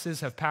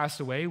offices have passed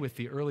away with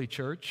the early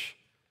church,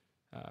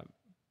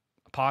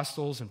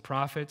 apostles and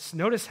prophets,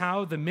 notice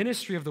how the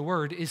ministry of the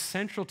word is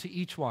central to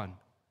each one.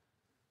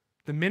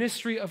 The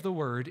ministry of the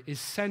word is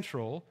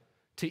central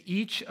to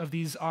each of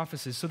these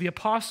offices. So the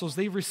apostles,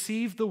 they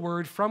received the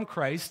word from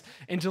Christ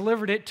and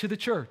delivered it to the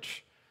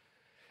church.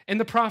 And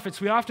the prophets,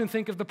 we often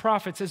think of the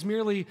prophets as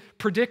merely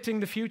predicting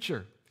the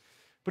future.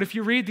 But if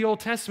you read the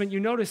Old Testament, you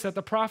notice that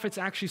the prophets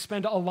actually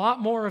spend a lot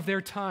more of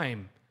their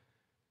time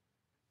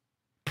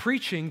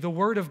preaching the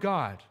word of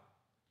God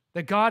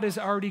that God has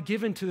already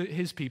given to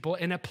his people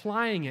and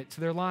applying it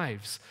to their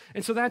lives.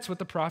 And so that's what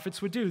the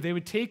prophets would do. They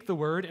would take the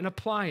word and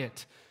apply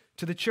it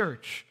to the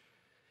church.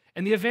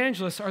 And the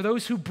evangelists are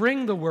those who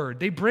bring the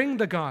word. They bring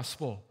the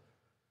gospel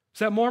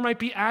so that more might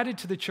be added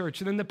to the church.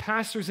 And then the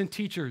pastors and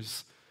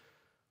teachers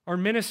are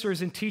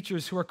ministers and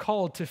teachers who are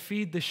called to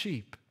feed the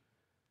sheep,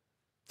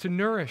 to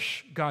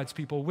nourish God's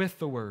people with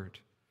the word.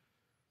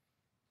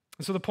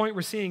 And so the point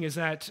we're seeing is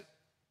that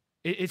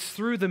it's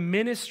through the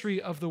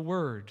ministry of the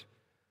word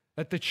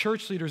that the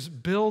church leaders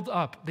build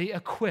up, they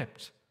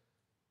equipped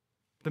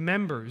the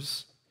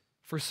members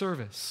for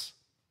service.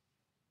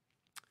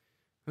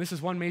 And this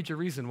is one major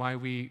reason why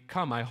we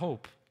come, I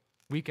hope,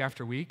 week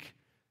after week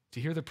to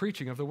hear the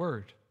preaching of the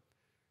word.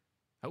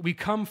 We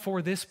come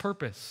for this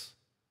purpose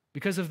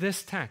because of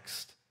this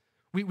text.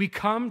 We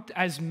come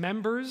as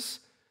members,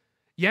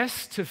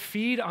 yes, to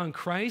feed on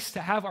Christ,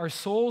 to have our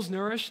souls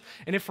nourished.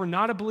 And if we're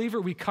not a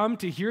believer, we come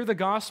to hear the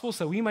gospel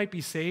so we might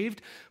be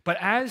saved. But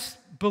as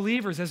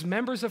believers, as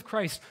members of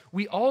Christ,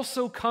 we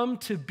also come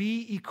to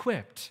be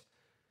equipped,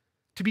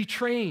 to be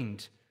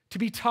trained, to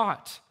be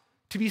taught,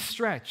 to be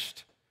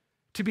stretched,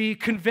 to be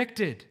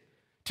convicted,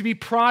 to be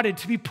prodded,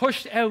 to be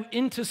pushed out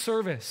into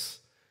service.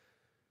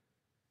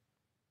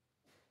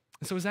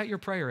 And so is that your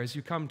prayer as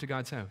you come to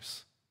God's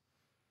house?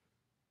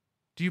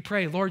 Do you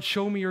pray, Lord,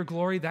 show me your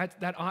glory?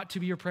 That ought to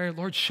be your prayer.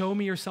 Lord, show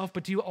me yourself.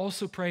 But do you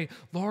also pray,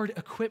 Lord,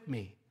 equip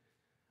me.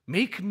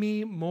 Make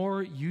me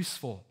more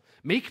useful.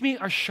 Make me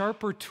a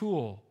sharper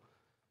tool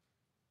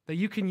that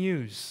you can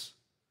use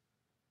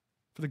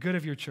for the good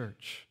of your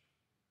church.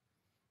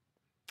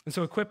 And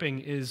so equipping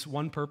is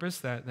one purpose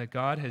that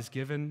God has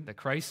given, that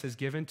Christ has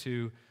given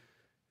to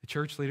the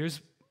church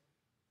leaders.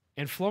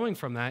 And flowing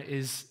from that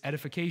is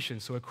edification.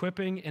 So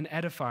equipping and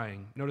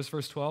edifying. Notice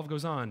verse 12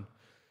 goes on.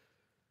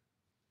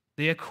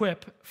 They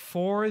equip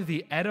for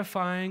the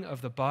edifying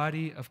of the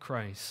body of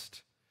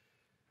Christ.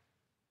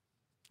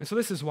 And so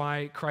this is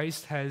why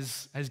Christ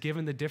has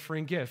given the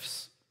differing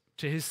gifts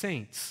to his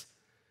saints,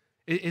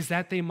 is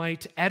that they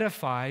might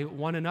edify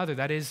one another.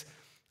 That is,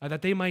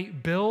 that they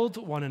might build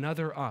one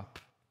another up.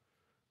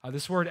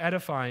 This word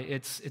edify,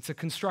 it's a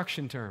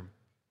construction term.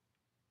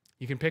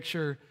 You can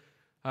picture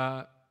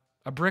a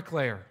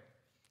bricklayer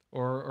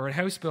or a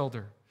house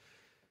builder.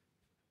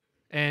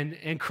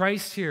 And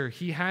Christ here,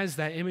 he has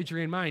that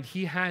imagery in mind.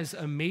 He has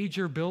a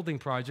major building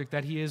project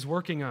that he is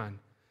working on.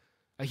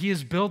 He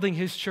is building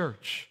his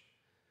church.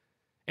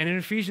 And in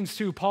Ephesians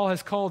 2, Paul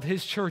has called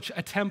his church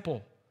a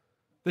temple.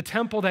 The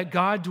temple that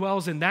God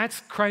dwells in, that's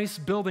Christ's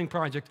building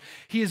project.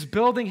 He is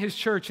building his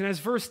church. And as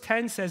verse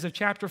 10 says of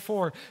chapter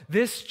 4,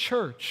 this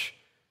church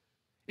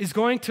is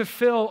going to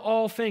fill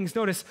all things.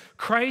 Notice,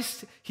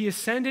 Christ, he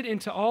ascended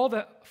into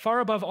far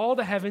above all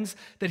the heavens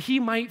that he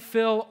might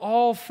fill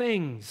all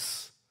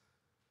things.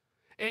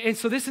 And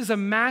so this is a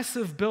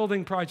massive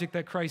building project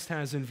that Christ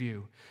has in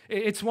view.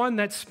 It's one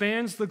that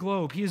spans the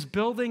globe. He is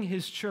building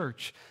his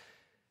church.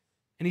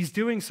 And he's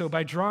doing so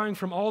by drawing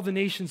from all the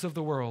nations of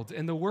the world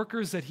and the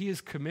workers that he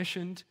has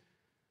commissioned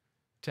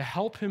to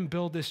help him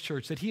build this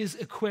church, that he is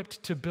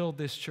equipped to build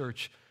this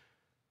church,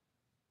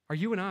 are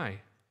you and I,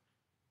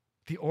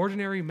 the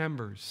ordinary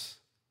members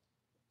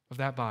of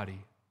that body.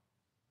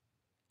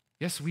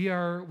 Yes, we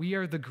are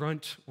the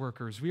grunt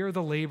workers. We are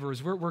the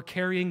laborers. We're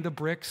carrying the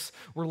bricks.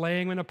 We're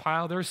laying them in a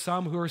pile. There are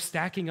some who are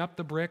stacking up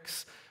the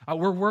bricks.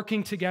 We're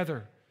working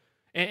together.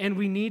 And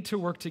we need to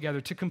work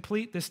together to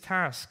complete this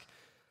task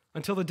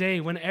until the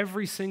day when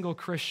every single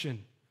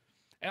Christian,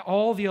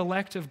 all the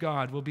elect of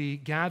God, will be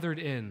gathered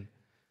in,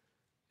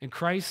 and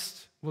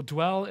Christ will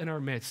dwell in our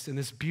midst in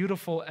this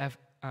beautiful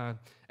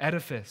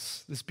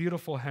edifice, this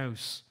beautiful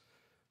house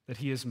that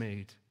he has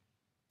made.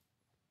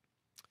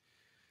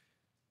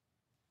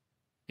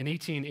 In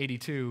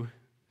 1882,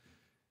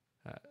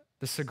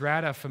 the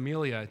Sagrada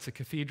Familia, it's a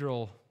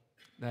cathedral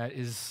that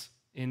is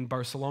in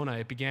Barcelona.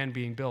 It began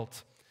being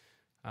built.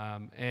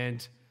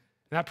 And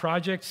that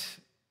project,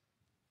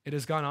 it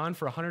has gone on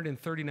for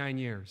 139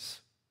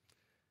 years.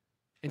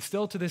 And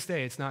still to this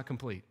day, it's not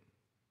complete.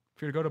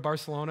 If you were to go to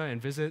Barcelona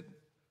and visit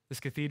this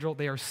cathedral,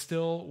 they are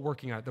still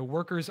working on it. The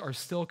workers are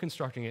still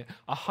constructing it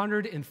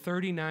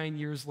 139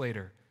 years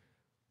later,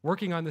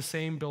 working on the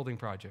same building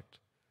project.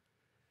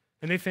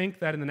 And they think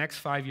that in the next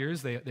 5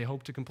 years, they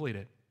hope to complete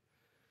it.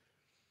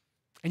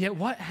 And yet,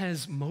 what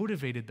has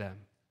motivated them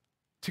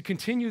to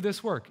continue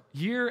this work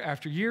year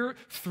after year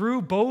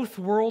through both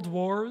world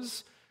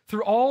wars,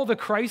 through all the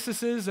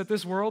crises that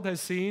this world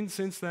has seen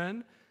since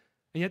then?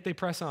 And yet they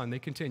press on, they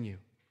continue.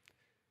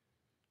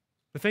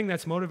 The thing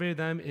that's motivated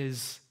them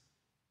is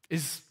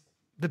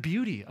the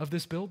beauty of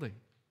this building,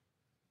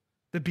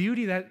 the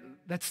beauty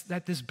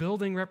that this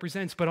building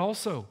represents, but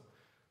also,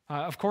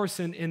 of course,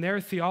 in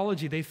their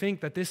theology, they think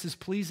that this is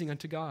pleasing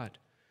unto God.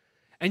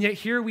 And yet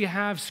here we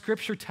have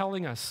Scripture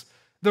telling us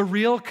the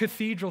real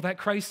cathedral that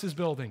Christ is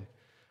building.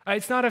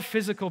 It's not a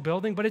physical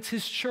building, but it's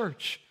his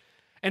church.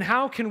 And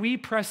how can we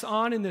press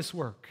on in this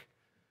work?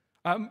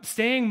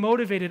 Staying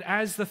motivated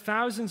as the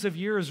thousands of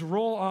years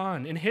roll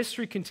on and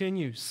history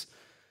continues.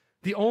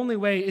 The only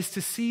way is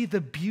to see the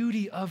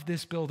beauty of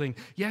this building.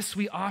 Yes,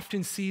 we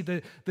often see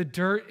the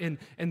dirt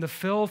and the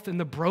filth and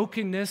the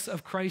brokenness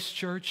of Christ's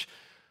church,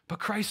 but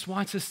Christ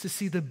wants us to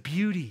see the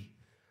beauty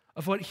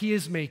of what he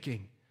is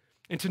making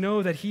and to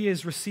know that he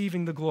is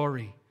receiving the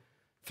glory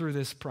through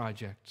this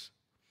project.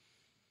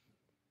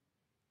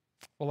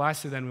 Well,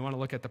 lastly, then, we want to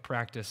look at the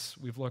practice.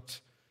 We've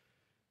looked,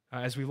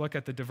 as we look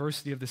at the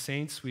diversity of the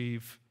saints, we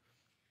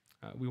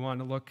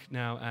want to look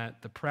now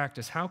at the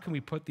practice. How can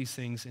we put these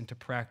things into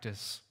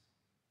practice?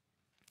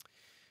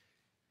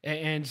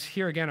 And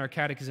here again, our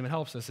catechism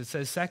helps us. It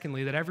says,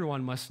 secondly, that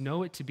everyone must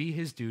know it to be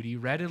his duty,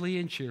 readily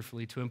and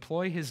cheerfully, to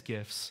employ his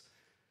gifts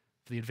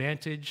for the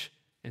advantage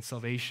and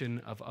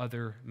salvation of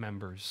other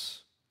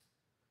members.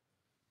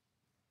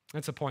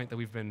 That's a point that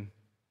we've been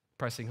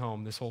pressing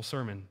home this whole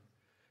sermon.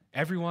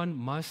 Everyone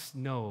must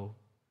know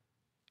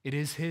it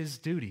is his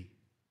duty.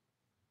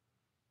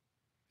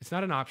 It's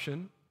not an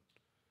option,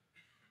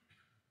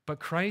 but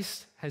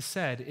Christ has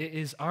said it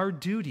is our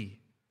duty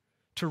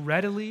to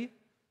readily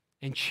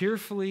and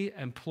cheerfully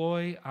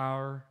employ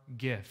our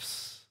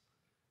gifts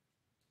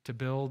to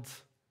build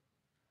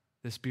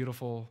this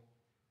beautiful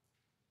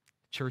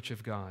church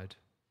of God.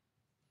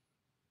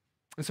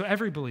 And so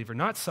every believer,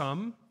 not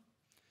some,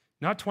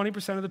 not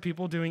 20% of the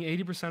people doing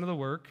 80% of the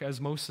work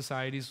as most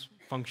societies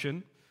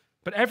function,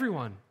 but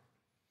everyone.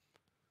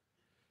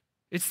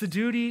 It's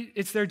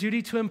their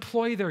duty to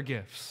employ their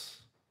gifts.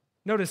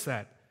 Notice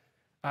that.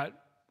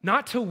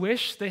 Not to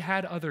wish they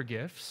had other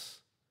gifts,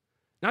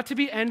 not to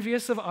be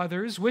envious of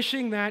others,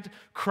 wishing that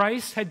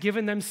Christ had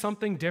given them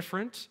something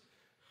different,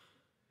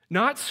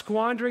 not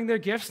squandering their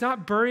gifts,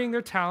 not burying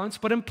their talents,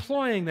 but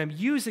employing them,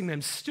 using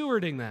them,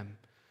 stewarding them.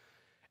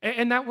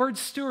 And that word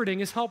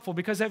stewarding is helpful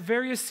because at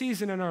various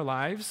seasons in our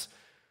lives,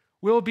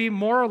 we'll be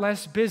more or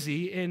less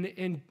busy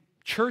in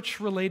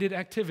church-related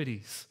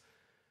activities.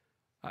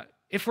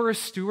 If we're a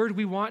steward,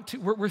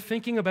 we're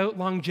thinking about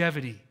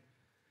longevity.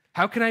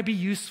 How can I be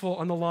useful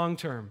on the long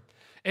term?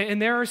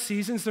 And there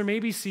may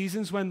be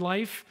seasons when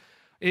life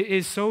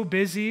is so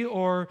busy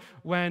or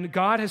when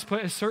God has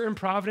put a certain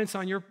providence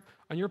on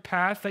your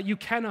path that you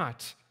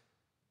cannot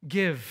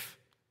give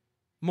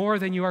more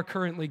than you are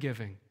currently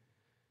giving.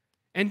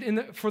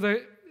 And for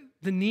the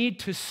need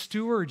to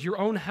steward your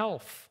own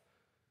health,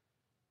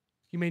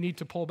 you may need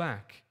to pull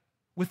back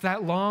with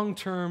that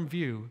long-term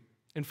view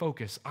and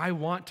focus. I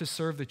want to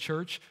serve the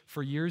church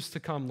for years to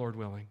come, Lord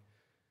willing.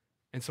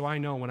 And so I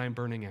know when I'm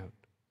burning out.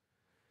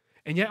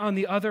 And yet, on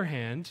the other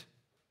hand,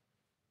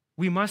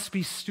 we must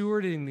be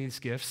stewarding these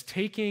gifts,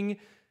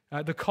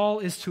 the call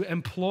is to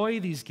employ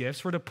these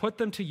gifts. We're to put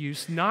them to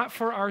use, not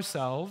for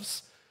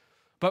ourselves,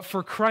 but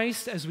for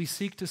Christ as we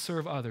seek to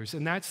serve others.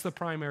 And that's the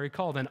primary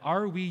call. Then,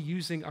 are we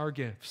using our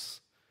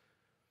gifts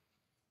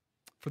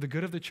for the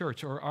good of the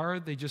church, or are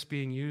they just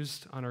being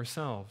used on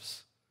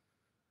ourselves?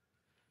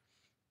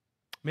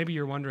 Maybe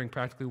you're wondering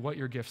practically what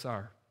your gifts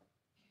are.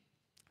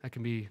 That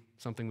can be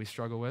something we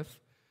struggle with.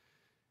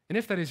 And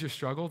if that is your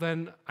struggle,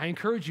 then I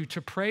encourage you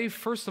to pray,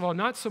 first of all,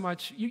 not so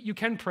much, you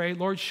can pray,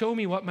 Lord, show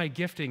me what my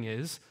gifting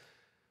is,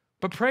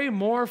 but pray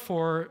more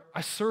for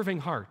a serving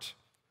heart.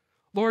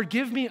 Lord,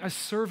 give me a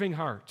serving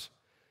heart.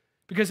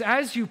 Because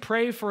as you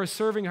pray for a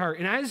serving heart,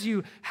 and as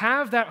you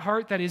have that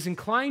heart that is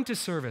inclined to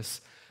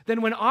service,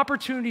 then when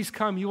opportunities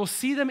come, you will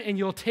see them and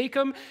you'll take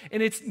them.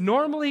 And it's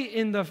normally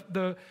in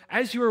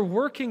as you are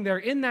working there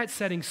in that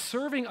setting,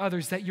 serving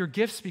others, that your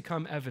gifts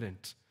become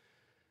evident.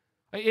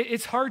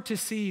 It's hard to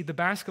see the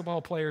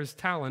basketball player's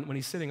talent when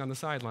he's sitting on the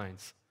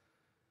sidelines.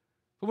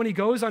 But when he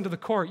goes onto the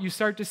court, you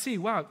start to see,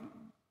 wow,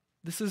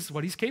 this is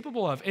what he's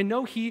capable of. And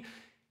no, he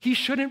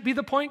shouldn't be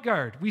the point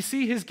guard. We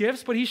see his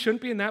gifts, but he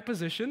shouldn't be in that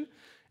position.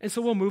 And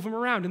so we'll move him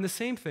around. And the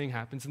same thing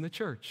happens in the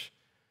church.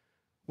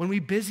 When we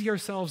busy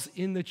ourselves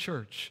in the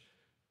church,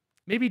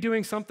 maybe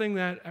doing something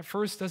that at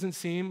first doesn't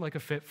seem like a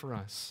fit for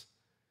us,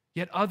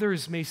 yet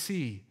others may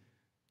see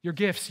your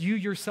gifts. You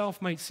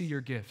yourself might see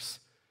your gifts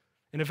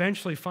and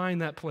eventually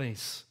find that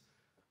place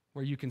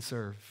where you can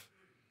serve.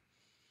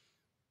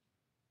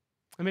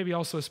 And maybe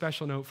also a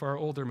special note for our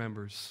older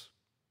members.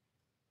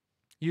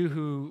 You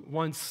who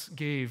once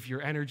gave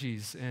your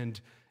energies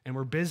and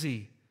were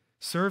busy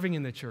serving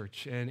in the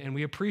church, and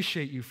we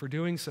appreciate you for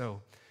doing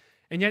so.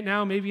 And yet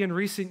now, maybe in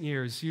recent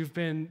years, you've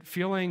been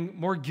feeling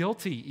more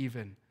guilty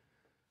even.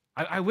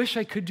 I wish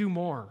I could do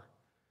more.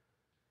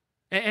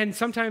 And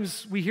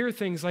sometimes we hear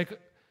things like,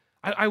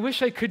 I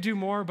wish I could do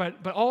more,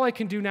 but all I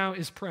can do now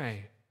is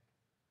pray.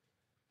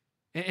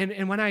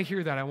 And when I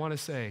hear that, I want to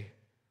say,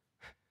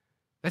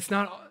 that's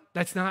not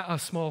a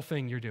small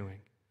thing you're doing.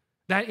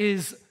 That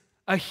is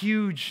a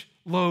huge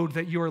load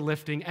that you are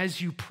lifting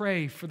as you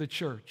pray for the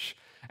church,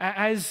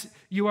 as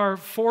you are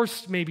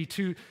forced maybe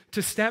to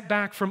step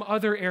back from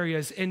other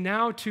areas and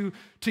now to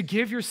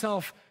give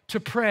yourself to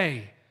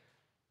pray.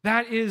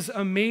 That is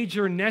a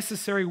major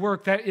necessary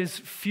work that is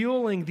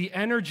fueling the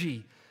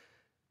energy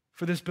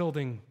for this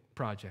building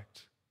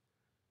project.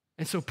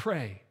 And so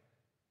pray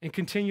and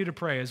continue to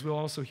pray, as we'll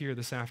also hear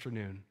this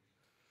afternoon.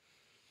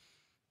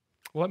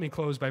 Well, let me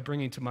close by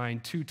bringing to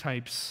mind two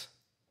types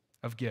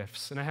of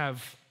gifts. And I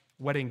have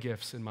wedding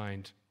gifts in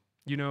mind.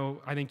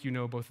 I think you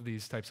know both of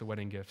these types of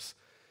wedding gifts.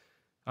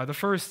 The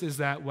first is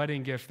that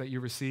wedding gift that you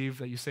receive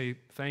that you say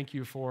thank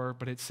you for,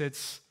 but it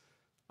sits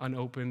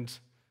unopened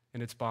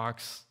in its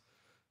box,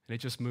 and it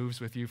just moves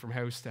with you from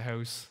house to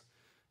house.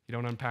 You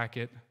don't unpack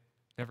it,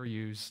 never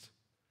used.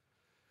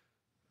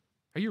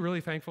 Are you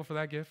really thankful for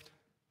that gift?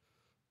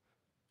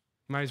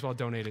 You might as well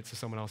donate it so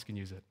someone else can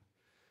use it.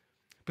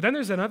 But then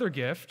there's another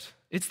gift.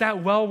 It's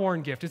that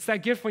well-worn gift. It's that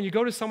gift when you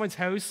go to someone's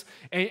house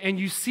and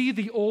you see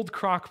the old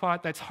crock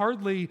pot that's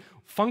hardly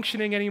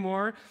functioning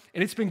anymore,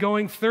 and it's been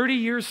going 30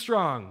 years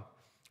strong.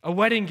 A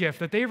wedding gift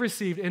that they've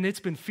received, and it's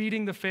been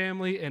feeding the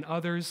family and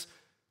others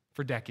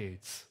for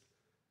decades.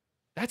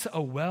 That's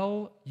a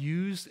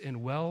well-used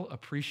and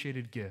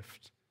well-appreciated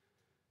gift.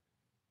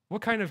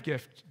 What kind of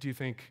gift do you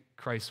think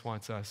Christ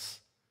wants us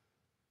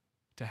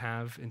to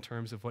have in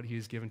terms of what he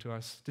has given to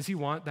us? Does he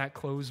want that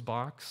closed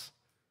box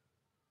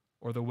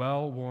or the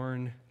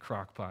well-worn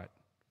crock pot?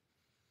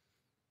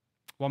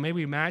 Well, may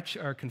we match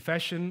our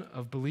confession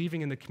of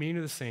believing in the community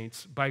of the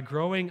saints by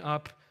growing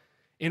up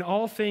in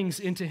all things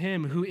into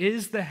him who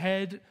is the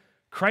head,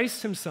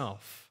 Christ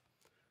himself,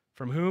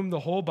 from whom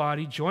the whole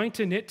body, joined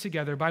and knit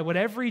together by what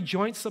every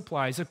joint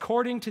supplies,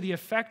 according to the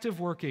effective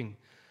working,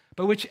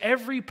 by which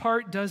every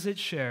part does its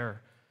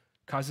share,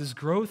 causes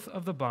growth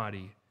of the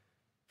body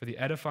for the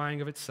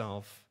edifying of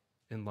itself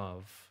in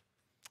love.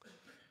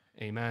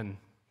 Amen.